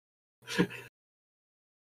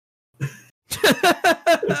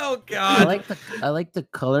 Oh god. I like the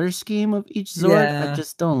color scheme of each Zord. Yeah. I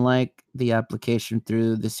just don't like the application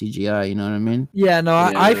through the CGI, you know what I mean? Yeah, no,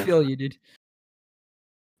 I Yeah. feel you, dude.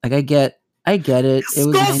 Like I get it. It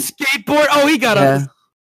was Skull skateboard. Oh, he got yeah. us.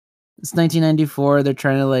 It's 1994. They're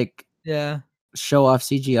trying to like Yeah. show off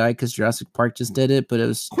CGI because Jurassic Park just did it, but it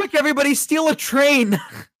was Quick, everybody, steal a train.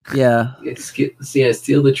 yeah. Yeah,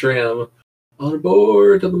 steal the tram. On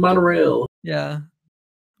board to the monorail. Yeah.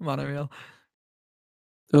 Monorail.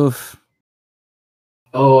 Oof.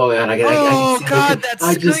 Oh man, I Oh can see god, that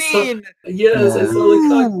I just saw, screen. yes, I saw the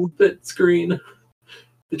Ooh. cockpit screen.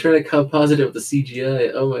 They're trying to composite it with the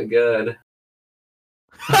CGI. Oh my god.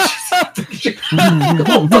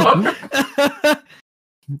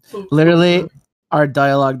 Literally our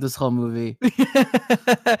dialogue this whole movie.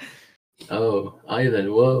 Oh,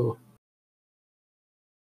 Ivan, whoa.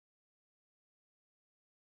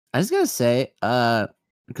 I was gonna say, because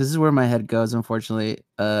this is where my head goes, unfortunately.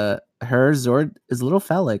 Her Zord is a little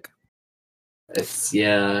phallic. It's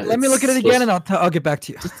yeah. Let me look at it again, and I'll get back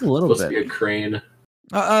to you. Just a little supposed to bit. be a crane.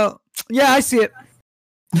 Yeah, I see it.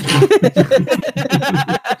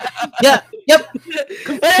 Yeah, yep.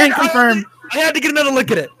 Can confirm. I had to get another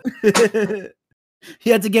look at it.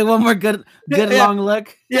 You had to get one more good Yeah. long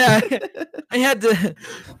look. Yeah, I had to.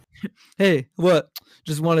 Hey, what?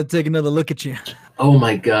 Just want to take another look at you. Oh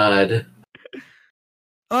my god.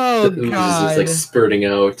 Oh The ooze is god. just like spurting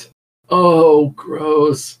out. Oh,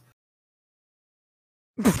 gross.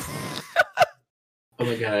 Oh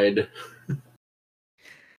my god.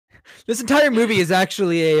 This entire movie is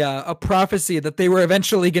actually a prophecy that they were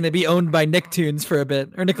eventually going to be owned by Nicktoons for a bit,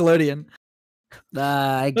 or Nickelodeon.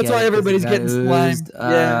 I That's get why it, 'cause everybody's it got getting slimed. oozed.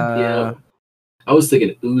 Yeah. I was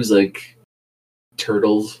thinking ooze like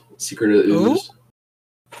turtles, Secret of the Ooh? Ooze.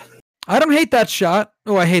 I don't hate that shot.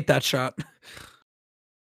 Oh, I hate that shot.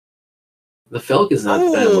 The Falcon's not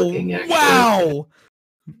bad looking, actually. Wow!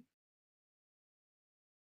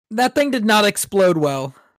 That thing did not explode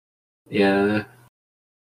well. Yeah.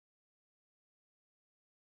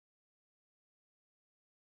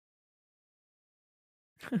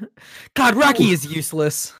 God, Rocky is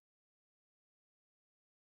useless.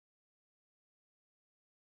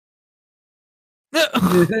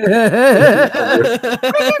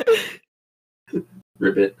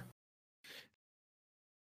 Ribbit.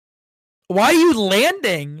 Why are you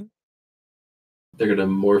landing? They're gonna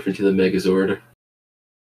morph into the Megazord.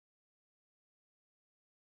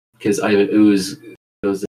 Because Ivan Ooze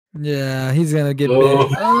goes. Yeah, he's gonna get Oh.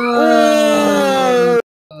 big. Oh.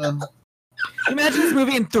 Imagine this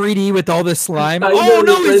movie in 3D with all this slime. I Oh know,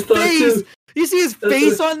 no, that's his what I thought face! too. You see his That's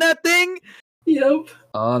face what- on that thing? Yep.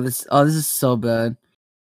 This is so bad.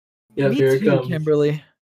 Yep, Me here too, it comes. Kimberly.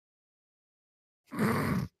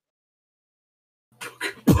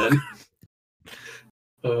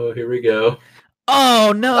 Oh, here we go.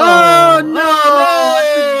 Oh no! Oh no!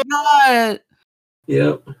 I forgot.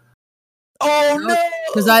 Yep. Oh no!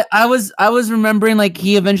 Because I was remembering like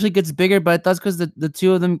he eventually gets bigger, but I thought it's because the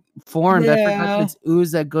two of them formed. I Yeah. forgot it's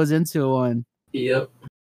ooze that goes into one. Yep.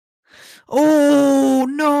 Oh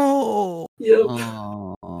no! Yep.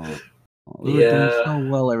 Oh, we were doing Yeah. so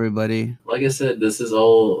well, everybody. Like I said, this is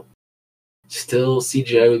all still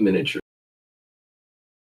CGI with miniature.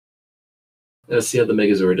 Let's see how the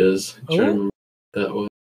Megazord is. I'm trying to Oh. remember that one.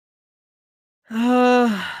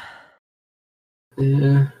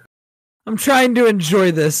 Yeah. I'm trying to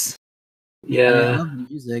enjoy this. I mean, I Yeah. love the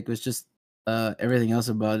music. It was just everything else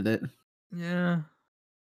about it. Yeah.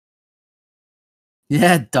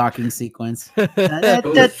 Yeah, docking sequence. Oh,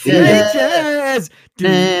 Bitches!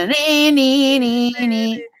 This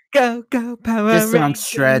Go, go, Power song Rangers.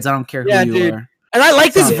 shreds. I don't care who Yeah, you dude. are. And I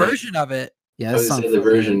like this Song- version of it. Yeah, I this was song saying the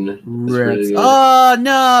fucking version is really rips. good. Oh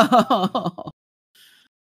no!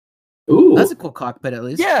 Ooh. That's a cool cockpit, at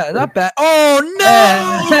least. Yeah, not bad. Oh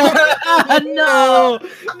no! No!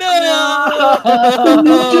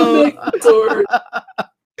 Ninja Megazord.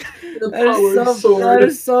 The power sword. That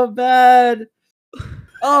is so bad.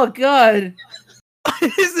 Oh god,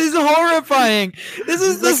 This is horrifying. This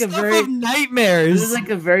is the like a stuff very- of nightmares. this is like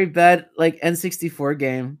a very bad like N64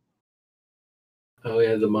 game. Oh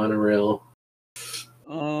yeah, the monorail.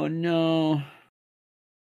 Oh no!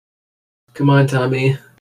 Come on, Tommy.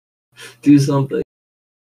 Do something.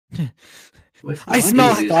 My I foot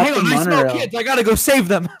smell. is- Stop Hang the on, I smell monorail. kids. I gotta go save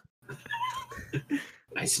them.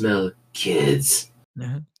 I smell kids.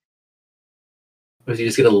 Uh-huh. Was he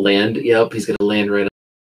just gonna land? Yep, he's gonna land right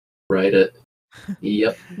at.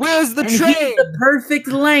 Yep. Where's the And he's train? the perfect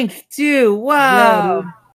length too. Wow.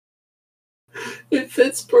 It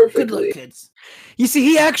fits Good perfectly. luck, kids. You see,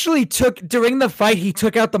 he actually took during the fight. He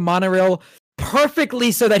took out the monorail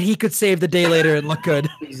perfectly so that he could save the day later and look good.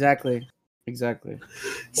 Exactly.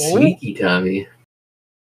 Sneaky Tommy.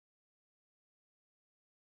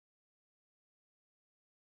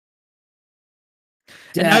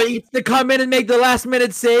 And now he gets to come in and make the last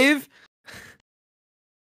minute save.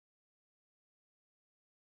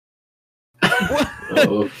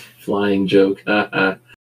 Oh, flying joke.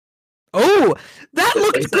 Oh, that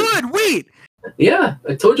looked good. Wait, Yeah,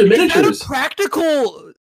 I told you is that miniatures. a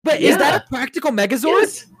practical? But is that Yeah. a practical Megazord?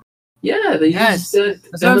 Yes. Yeah, they Yes. used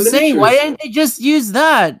That's what I'm the saying. Why miniatures. didn't they just use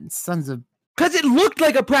that? Sons of. Because it looked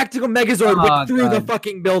like a practical Megazord Oh, went through the God.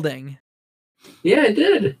 fucking building. Yeah, it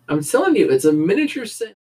did. I'm telling you, it's a miniature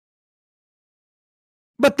set.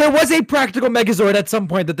 But there was a practical Megazord at some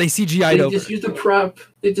point that they CGI'd They over. just used a prop.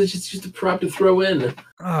 They just used a prop to throw in.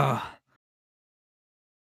 Ah.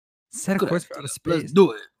 Set a Good course for outer space. Let's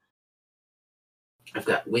do it. I've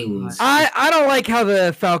got wings. I don't like how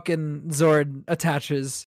the Falcon Zord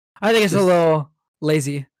attaches. I think it's a Just- little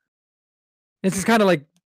lazy. It's just kind of like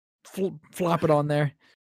flop it on there.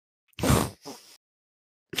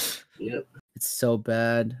 Yep. It's so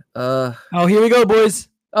bad. Oh, here we go, boys.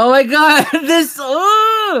 Oh my god. This.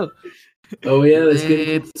 Oh. Oh yeah, that's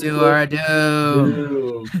Leap good. to our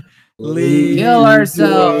doom. Leap Kill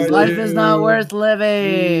ourselves. our Life is not doom. worth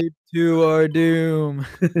living. Leap to our doom.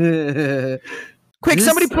 this Quick,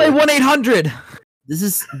 somebody play 1-800.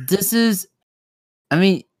 is. I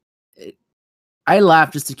mean, I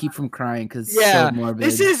laugh just to keep from crying because it's Yeah, so morbid.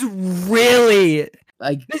 this is really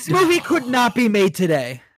like this movie could not be made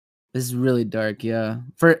today. This is really dark. Yeah,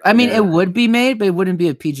 I mean, it would be made, but it wouldn't be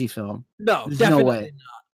a PG film. No, There's definitely no way.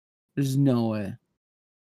 not. There's no way.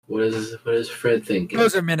 What is Fred thinking?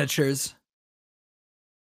 Those are miniatures.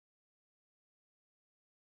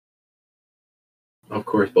 Of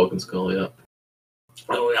course, Balkan's calling up.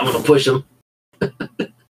 Oh, I'm gonna push him.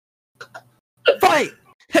 Fight!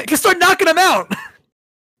 Start knocking him out.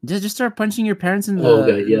 Just start punching your parents in the, Oh god,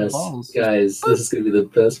 in the yes, balls. guys, this is gonna be the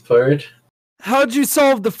best part. How'd you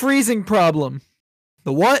solve the freezing problem?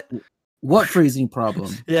 The what? What freezing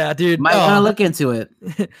problem? Yeah, dude. Might want to look into it.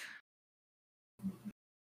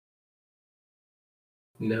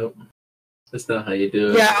 Nope, that's not how you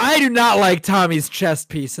do it. Yeah, I do not like Tommy's chest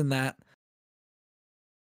piece in that.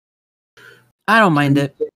 I don't mind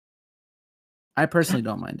it. I personally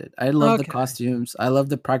don't mind it. I love the Okay. costumes. I love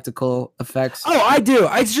the practical effects. Oh, I do.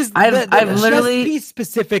 I just I've chest literally- piece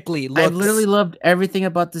specifically. I Looks, literally loved everything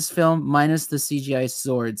about this film, minus the CGI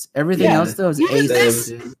swords. Everything Yeah. else though is Even ace.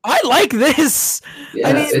 this- I like this. Yeah,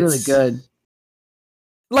 I mean, It's really good.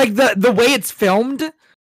 Like the way it's filmed.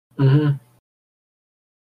 Mhm.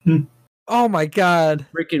 Oh my god.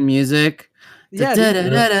 Freaking music. Yeah.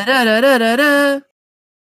 dude. Da-da-da-da-da-da-da-da.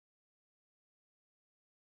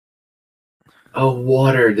 Oh,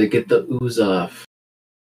 water to get the ooze off.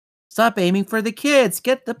 Stop aiming for the kids.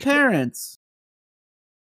 Get the parents.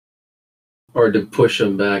 Or to push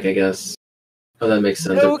them back, I guess. Oh, that makes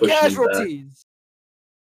sense. No They're pushing them back. casualties.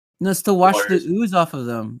 No, it's to wash the Waters. ooze off of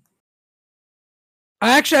them.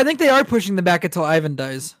 I think they are pushing them back until Ivan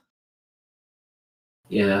dies.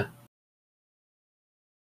 Yeah.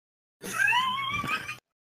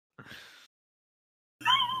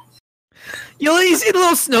 You see the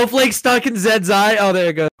little snowflake stuck in Zed's eye? Oh, there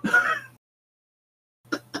it goes.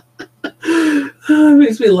 It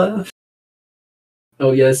makes me laugh.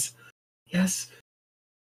 Oh, yes. Yes.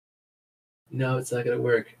 No, it's not going to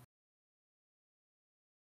work.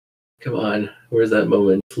 Come on. Where's that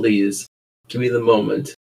moment? Please. Give me the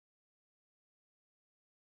moment.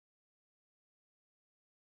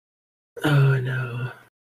 Oh, no.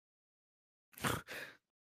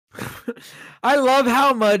 I love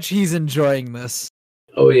how much he's enjoying this.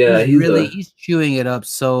 Oh, yeah. He's He's chewing it up.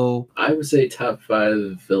 So I would say top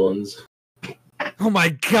 5 villains. Oh my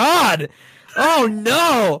god! Oh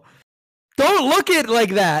no! Don't look at it like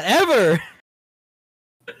that ever.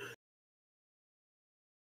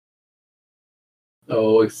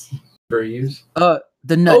 Oh, it's Breeze.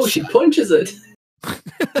 the nut. Oh, she punches it.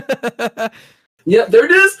 Yep, there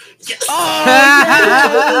it is. Yes. Oh,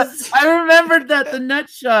 yes! I remembered that, the nut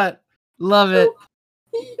shot. Love it.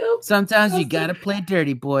 Yep. Sometimes you gotta play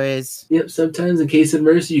dirty, boys. Yep. Sometimes, in case of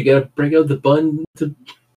mercy, you gotta break out the bun to.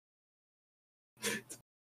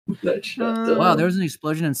 That shot. Wow, there was an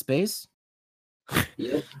explosion in space.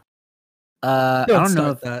 Yep. I don't know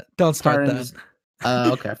if that. Don't start Taryn's-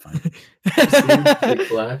 okay, fine. that. Big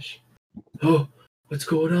flash. Oh, what's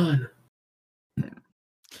going on?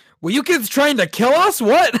 Were you kids trying to kill us?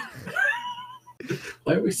 What?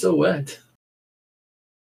 Why are we so wet?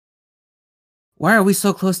 Why are we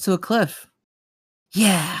so close to a cliff?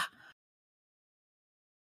 Yeah.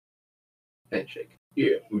 Handshake.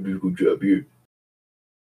 Yeah, we do a good job here.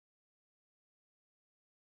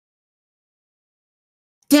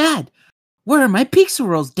 Dad, where are my pizza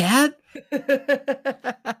rolls, Dad?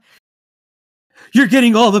 You're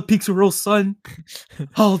getting all the pizza rolls, son.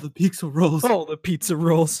 All the pizza rolls. Oh, the pizza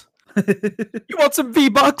rolls. You want some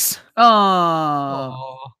V-Bucks?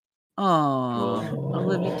 Oh, Oh. oh, I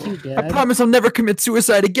love you too, I Dad. promise I'll never commit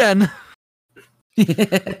suicide again.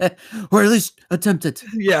 Or at least attempt it.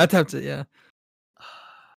 Yeah, attempt it, yeah.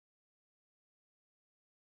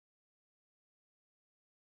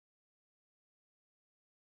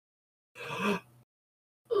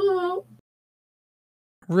 Oh,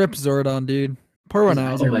 Rip Zordon, dude. Pour one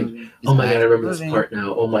out. Oh my- oh my god, I remember this part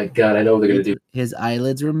now. Oh my god, I know what they're gonna do. His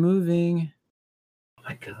eyelids were moving. Oh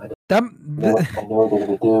my god. That, I know what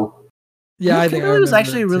they're gonna do. yeah, I Luke think I Cage was remember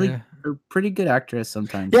actually that really too. a pretty good actress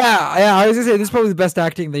sometimes. Yeah, I was gonna say this is probably the best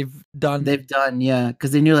acting they've done. They've done, yeah,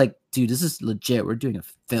 because they knew, like, dude, this is legit. We're doing a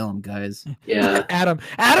film, guys. Yeah. Adam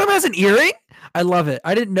has an earring. I love it.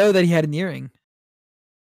 I didn't know that he had an earring.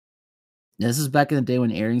 This is back in the day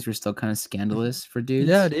when earrings were still kind of scandalous for dudes.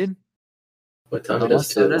 Yeah, dude. What Tommy Oh, does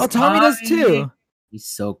so too. does- Oh, Tommy does too. He's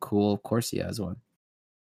so cool. Of course he has one.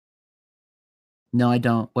 No, I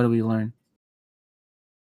don't. What do we learn?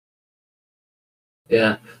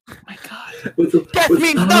 Yeah. Oh my god. With the, Death with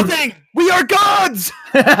means Tommy. nothing. We are gods.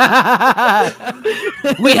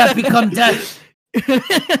 We have become death.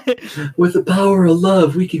 With the power of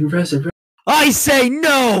love, we can resurrect. I say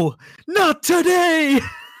no, not today.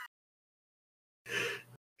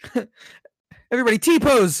 Everybody,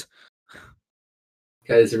 T-pose.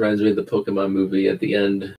 Guys, it reminds me of the Pokemon movie at the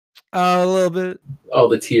end. A little bit. All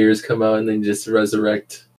the tears come out and then just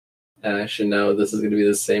resurrect Ash, and now this is going to be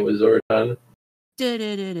the same with Zordon.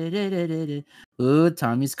 Ooh,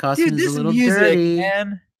 Tommy's costume Dude, is this a little music, dirty.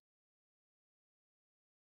 man.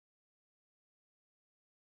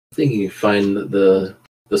 I think you can find the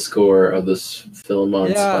score of this film on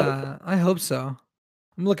Spotify. Yeah, I hope so.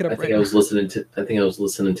 I'm looking up I right think now. I was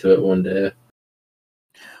listening to it one day.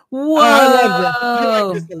 Whoa! I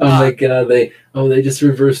love this. I like this a Oh my lot. god, they just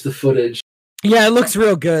reversed the footage. Yeah, it looks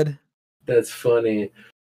real good. That's funny.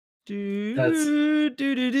 That's...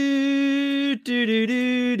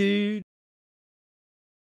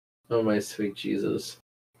 Oh my sweet Jesus.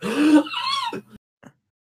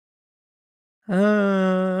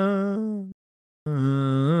 Oh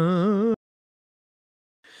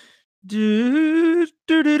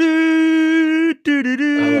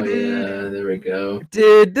yeah, there we go.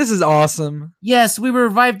 Dude, this is awesome. Yes, we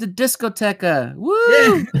revived the discoteca. Woo!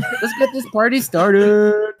 Yeah. Let's get this party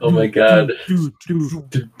started. Oh my god.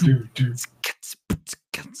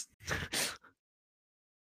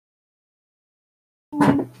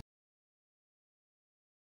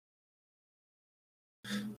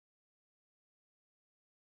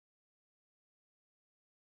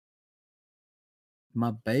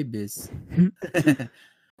 My babies.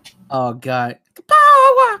 Oh god.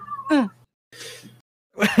 Power.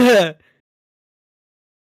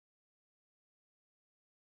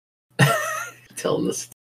 Telling this.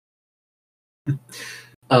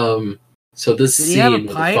 So this Did he scene have a with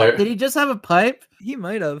the pipe? fire. Did he just have a pipe? He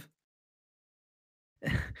might have.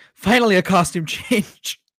 Finally, a costume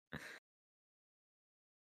change.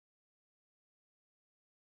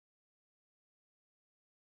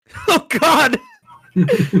 Oh God!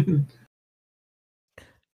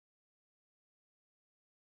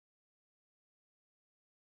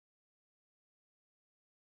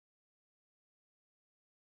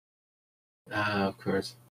 Of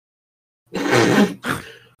course.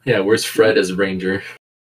 Yeah, where's Fred as Ranger?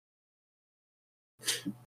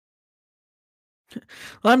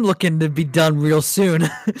 I'm looking to be done real soon.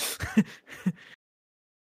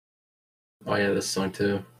 Oh yeah, this song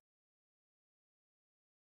too.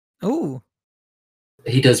 Oh,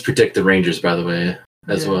 He does predict the Rangers, by the way,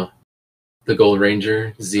 as Yeah. well. The Gold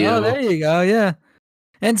Ranger, Zeo. oh, there you go. Yeah,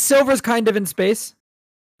 and Silver's kind of in space.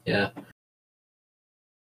 Yeah.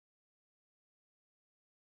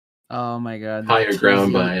 Oh my god. Higher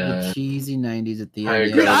ground by, the cheesy 90s at the Higher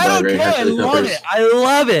end. Dude, Ground I by don't Red care. Hot I Chili love Peppers. it. I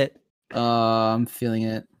love it. I'm feeling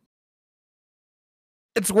it.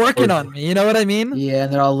 It's working Or- on me. You know what I mean? Yeah,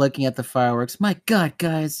 and they're all looking at the fireworks. My god,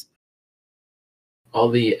 guys. All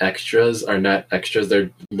the extras are not extras; they're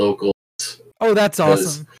local Oh, that's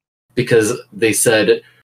Because- awesome. because they said,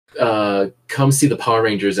 "Come see the Power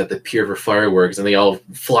Rangers at the pier for fireworks," and they all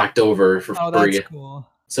flocked over for Oh, free. that's cool.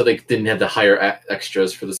 So they didn't have to hire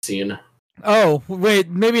extras for the scene. Oh, wait,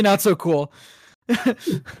 maybe not so cool.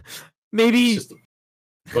 Maybe. It's just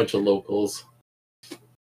a bunch of locals.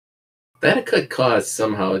 They had to cut costs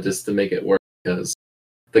somehow just to make it work because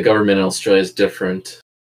the government in Australia is different.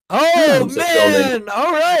 Oh terms of filming. man!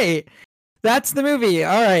 All right, that's the movie.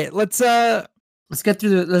 All right, let's Let's get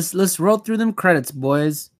through the let's roll through them credits,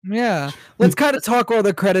 boys. yeah, let's kind of talk while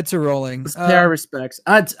the credits are rolling. Let's pay our respects.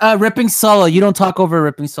 Ripping Solo. You don't talk over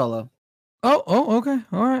Ripping Solo. Oh, okay,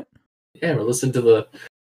 all right, Yeah, we're listening to the.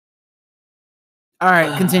 All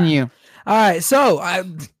right, continue. all right. So,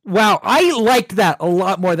 wow, I liked that a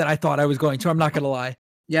lot more than I thought I was going to. I'm not gonna lie.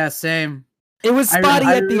 Yeah, same. It was I spotty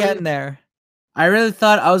at the really- end there. I really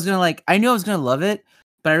thought I was gonna like. I knew I was gonna love it,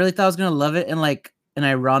 but I really thought I was gonna love it in like an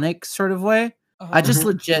ironic sort of way. I just Mhm.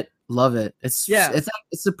 legit love it. It's Yeah. it's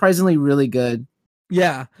surprisingly really good.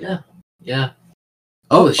 yeah, Yeah.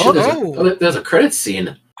 Oh, shit! oh. There's a credit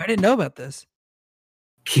scene. I didn't know about this.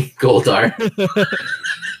 Goldar.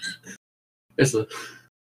 There's a.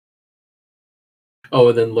 Oh,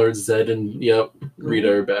 and then Lord Zed and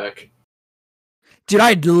Rita are back. Dude,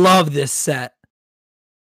 I love this set.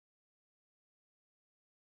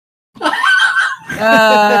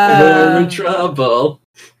 We're in trouble.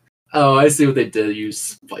 Oh, I see what they did.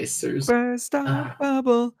 Use spicers. First off,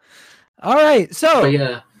 bubble. All right, so But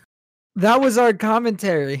yeah, that was our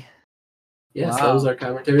commentary. yes, that was Wow. our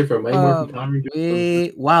commentary for Mighty Morphin Power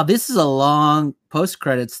Rangers. Wow, this is a long post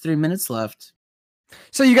credits. 3 minutes left.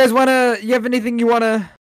 So you guys you have anything you wanna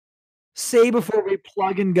say before we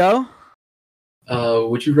plug and go?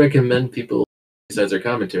 Would you recommend people, besides our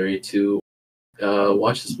commentary, to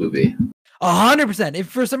watch this movie. 100%. If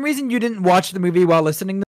for some reason you didn't watch the movie while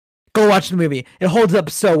listening, go watch the movie. It holds up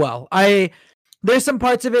so well. There's some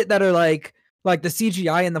parts of it that are like the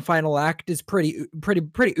CGI in the final act is pretty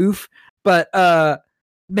oof, but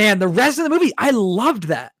man, the rest of the movie, I loved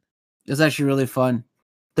that. It was actually really fun.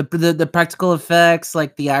 The practical effects,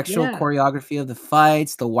 like the actual choreography of the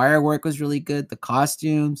fights, the wire work was really good. The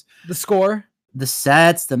costumes, the score, the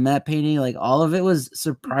sets, the matte painting, like all of it was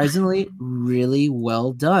surprisingly really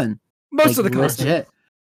well done. Most of the costumes.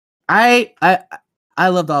 I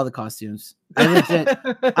loved all the costumes.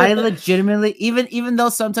 I legitimately, even though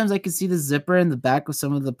sometimes I could see the zipper in the back of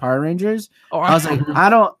some of the Power Rangers, I was like, I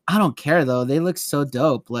don't care though. They look so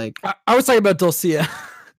dope. Like I was talking about Dulcia.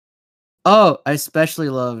 Oh, I especially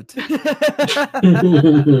loved.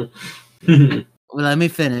 Well, let me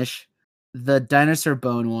finish. The dinosaur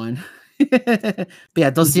bone one. But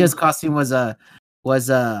yeah, Dulcia's costume was what's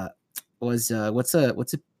a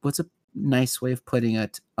nice way of putting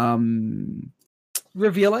it?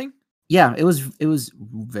 Revealing? Yeah, it was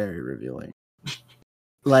very revealing.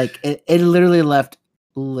 Like it literally left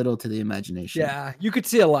little to the imagination. Yeah, you could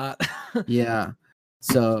see a lot. Yeah.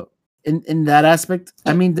 So in that aspect,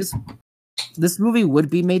 I mean this movie would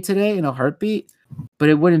be made today in a heartbeat, but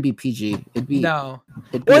it wouldn't be PG. It'd be or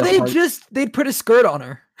they'd put a skirt on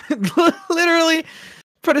her. Literally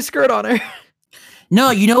put a skirt on her. No,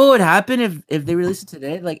 you know what would happen if they released it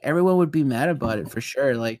today? Like everyone would be mad about it for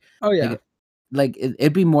sure. Like oh yeah. Like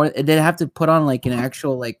it'd be more. They'd have to put on like an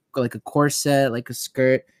actual like a corset, like a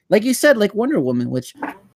skirt, like you said, like Wonder Woman, which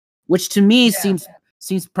to me seems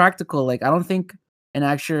practical. Like I don't think an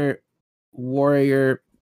actual warrior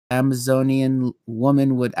Amazonian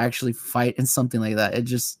woman would actually fight in something like that. It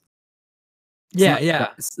just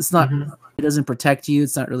it's not. It doesn't protect you.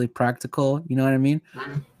 It's not really practical. You know what I mean?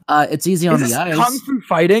 It's easy on the eyes. Kung Fu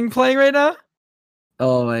Fighting playing right now?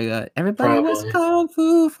 Oh my god! Everybody was Kung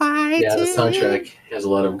Fu Fighting. Yeah, the soundtrack has a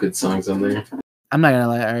lot of good songs on there. I'm not gonna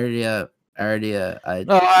lie.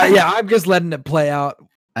 I'm just letting it play out.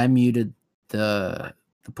 I muted the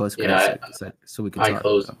post credits so we could. I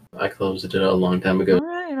closed it a long time ago.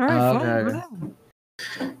 All right.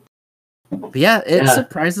 But yeah, it's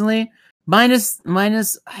surprisingly minus.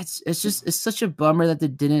 It's such a bummer that they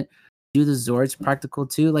didn't do the Zords practical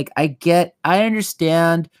too. Like I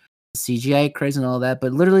understand the CGI craze and all that,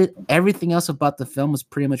 but literally everything else about the film was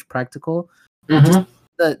pretty much practical. Just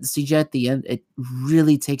the CGI at the end, it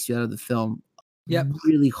really takes you out of the film. Yep.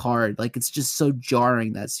 Really hard. Like it's just so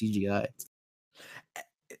jarring, that CGI.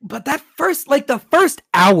 But that first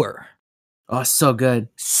hour. Oh, so good.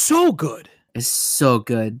 So good. It's so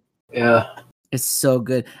good. Yeah. It's so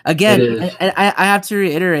good. Again, I have to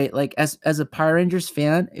reiterate, like as a Power Rangers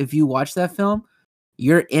fan, if you watch that film,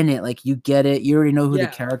 you're in it. Like you get it. You already know who the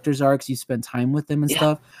characters are because you spend time with them and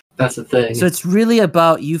stuff. That's the thing. So it's really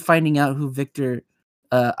about you finding out who who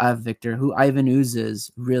Ivan Ooze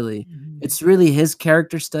is. Really, it's really his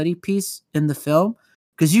character study piece in the film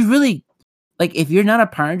because you really like if you're not a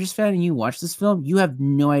Power Rangers fan and you watch this film, you have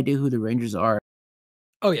no idea who the Rangers are.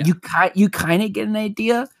 Oh yeah, you kind of get an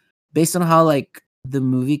idea based on how like the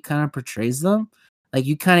movie kind of portrays them. Like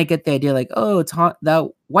you kind of get the idea, like, oh, it's that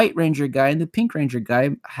White Ranger guy and the Pink Ranger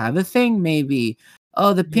guy have a thing, maybe.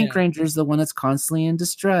 Oh, the Pink Ranger's the one that's constantly in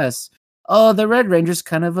distress. Oh, the Red Ranger's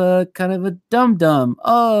kind of a dum dum.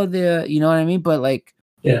 Oh, you know what I mean? But like,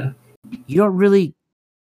 you don't really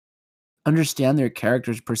understand their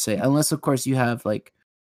characters per se, unless of course you have like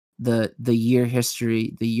the 2 year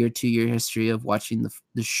history of watching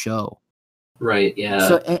the show. Right. Yeah.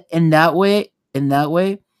 So in that way,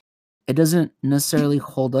 it doesn't necessarily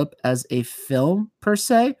hold up as a film per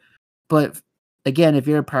se, but again, if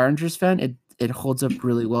you're a Power Rangers fan, it holds up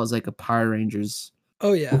really well as like a Power Rangers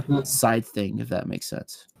side thing, if that makes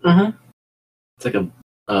sense. It's like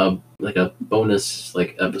a bonus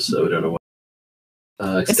like episode or what?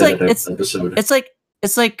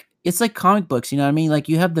 It's like comic books, you know what I mean? Like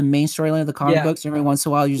you have the main storyline of the comic books, and every once in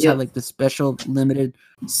a while you just have like the special limited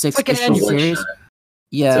 6-issue series.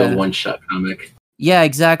 Yeah, it's a one-shot comic. Yeah,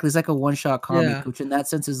 exactly. It's like a one-shot comic, which in that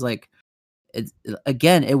sense is like,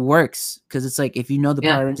 it works because it's like if you know the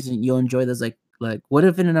Power Rangers, you'll enjoy this. Like what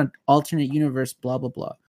if in an alternate universe, blah blah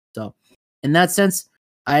blah. So, in that sense,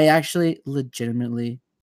 I actually legitimately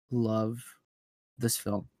love this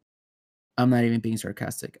film. I'm not even being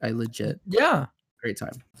sarcastic. I legit great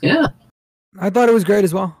time. Yeah, I thought it was great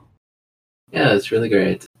as well. Yeah, it's really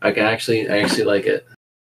great. I actually like it.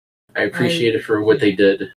 I appreciate it for what they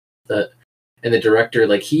did. And the director,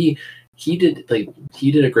 like he did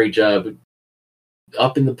a great job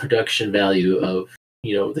upping the production value of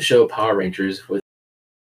the show Power Rangers with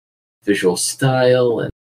visual style,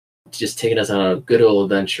 and just taking us on a good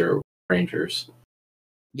old adventure with Rangers.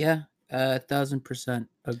 Yeah, 1,000%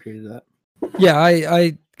 agree to that. Yeah,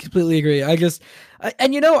 I completely agree. I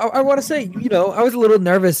want to say, I was a little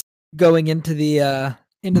nervous going into the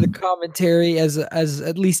commentary as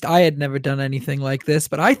at least I had never done anything like this,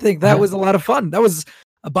 but I think that was a lot of fun. That was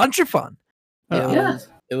a bunch of fun.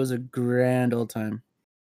 It was a grand old time.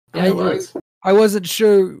 Yeah, it was. I wasn't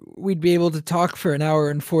sure we'd be able to talk for an hour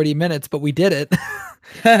and 40 minutes, but we did it.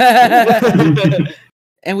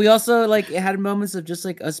 And we also like had moments of just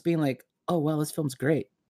like us being like, "Oh wow, this film's great."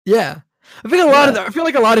 Yeah, I feel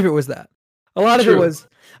like a lot of it was that. A lot of it was.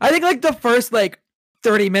 I think like the first like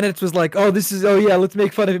 30 minutes was like, let's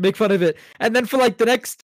make fun of it, and then for like the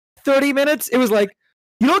next 30 minutes, it was like,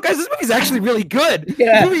 guys, this movie's actually really good.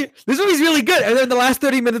 Yeah. This movie's really good. And then the last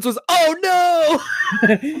 30 minutes was, oh no!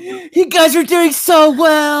 You guys are doing so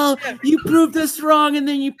well. You proved us wrong, and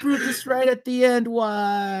then you proved us right at the end.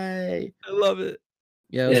 Why? I love it.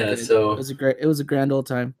 Yeah, it was a grand old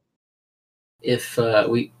time. If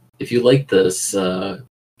you like this,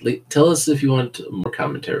 tell us if you want more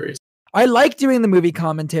commentaries. I like doing the movie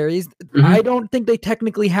commentaries. Mhm. I don't think they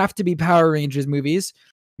technically have to be Power Rangers movies.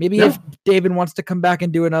 Maybe if David wants to come back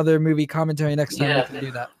and do another movie commentary next time, we can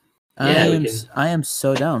do that. I am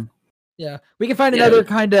so down. Yeah, we can find another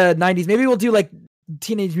kind of 90s. Maybe we'll do like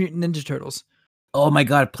Teenage Mutant Ninja Turtles. Oh my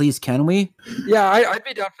god, please, can we? Yeah, I'd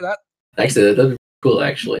be down for that. Actually, that'd be cool.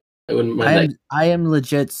 Actually, I wouldn't mind that. I am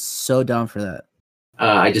legit so down for that.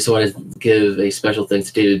 I just want to give a special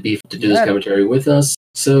thanks to David B to do this commentary with us.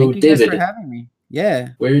 So, Thank you David, guys for having me. Yeah.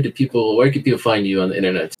 Where can people find you on the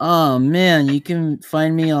internet? Oh man, you can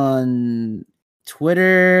find me on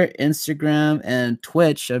Twitter, Instagram, and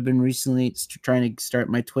Twitch. I've been recently trying to start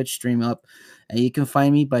my Twitch stream up, and you can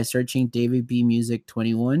find me by searching David B Music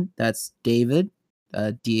 21. That's David,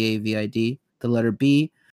 David, the letter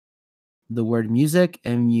B, the word music,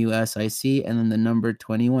 MUSIC, and then the number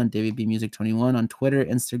 21, David B Music 21 on Twitter,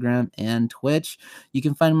 Instagram, and Twitch. You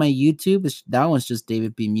can find my YouTube. That one's just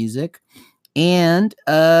David B Music. And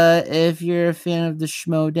if you're a fan of the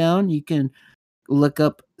Schmodown, you can look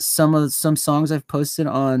up some songs I've posted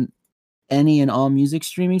on any and all music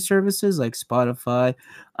streaming services like Spotify,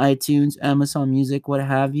 iTunes, Amazon Music, what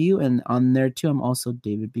have you. And on there too, I'm also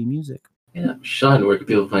David B Music. Yeah, Sean, where can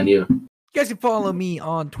people find you? You guys can follow me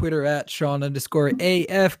on Twitter at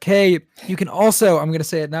Sean_AFK. You can also, I'm going to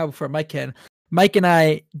say it now before Mike can. Mike and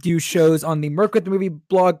I do shows on the Merc with the Movie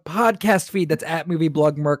Blog podcast feed. That's at Movie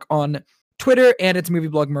Blog Merc on Twitter, and it's Movie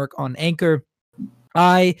Blog Merc on Anchor.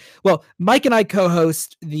 Mike and I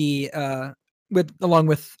co-host along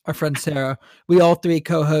with our friend Sarah. We all three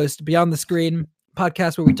co-host Beyond the Screen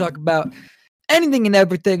podcast, where we talk about anything and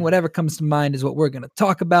everything. Whatever comes to mind is what we're going to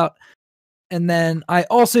talk about. And then I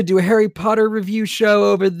also do a Harry Potter review show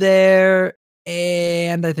over there,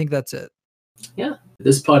 and I think that's it. Yeah,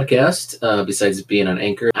 this podcast, besides being on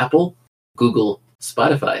Anchor, Apple, Google,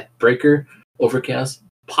 Spotify, Breaker, Overcast,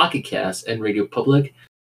 Pocket Cast, and Radio Public.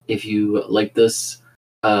 If you like this,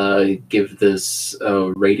 give this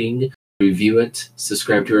a rating, review it,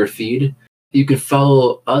 subscribe to our feed. You can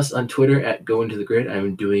follow us on Twitter at Go Into the Grid.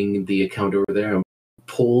 I'm doing the account over there. I'm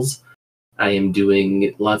polls. I am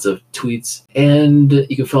doing lots of tweets, and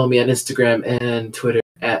you can follow me on Instagram and Twitter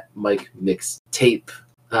at Mike Mixtape.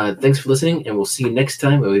 Thanks for listening, and we'll see you next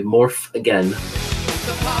time when we morph again.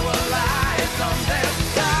 The power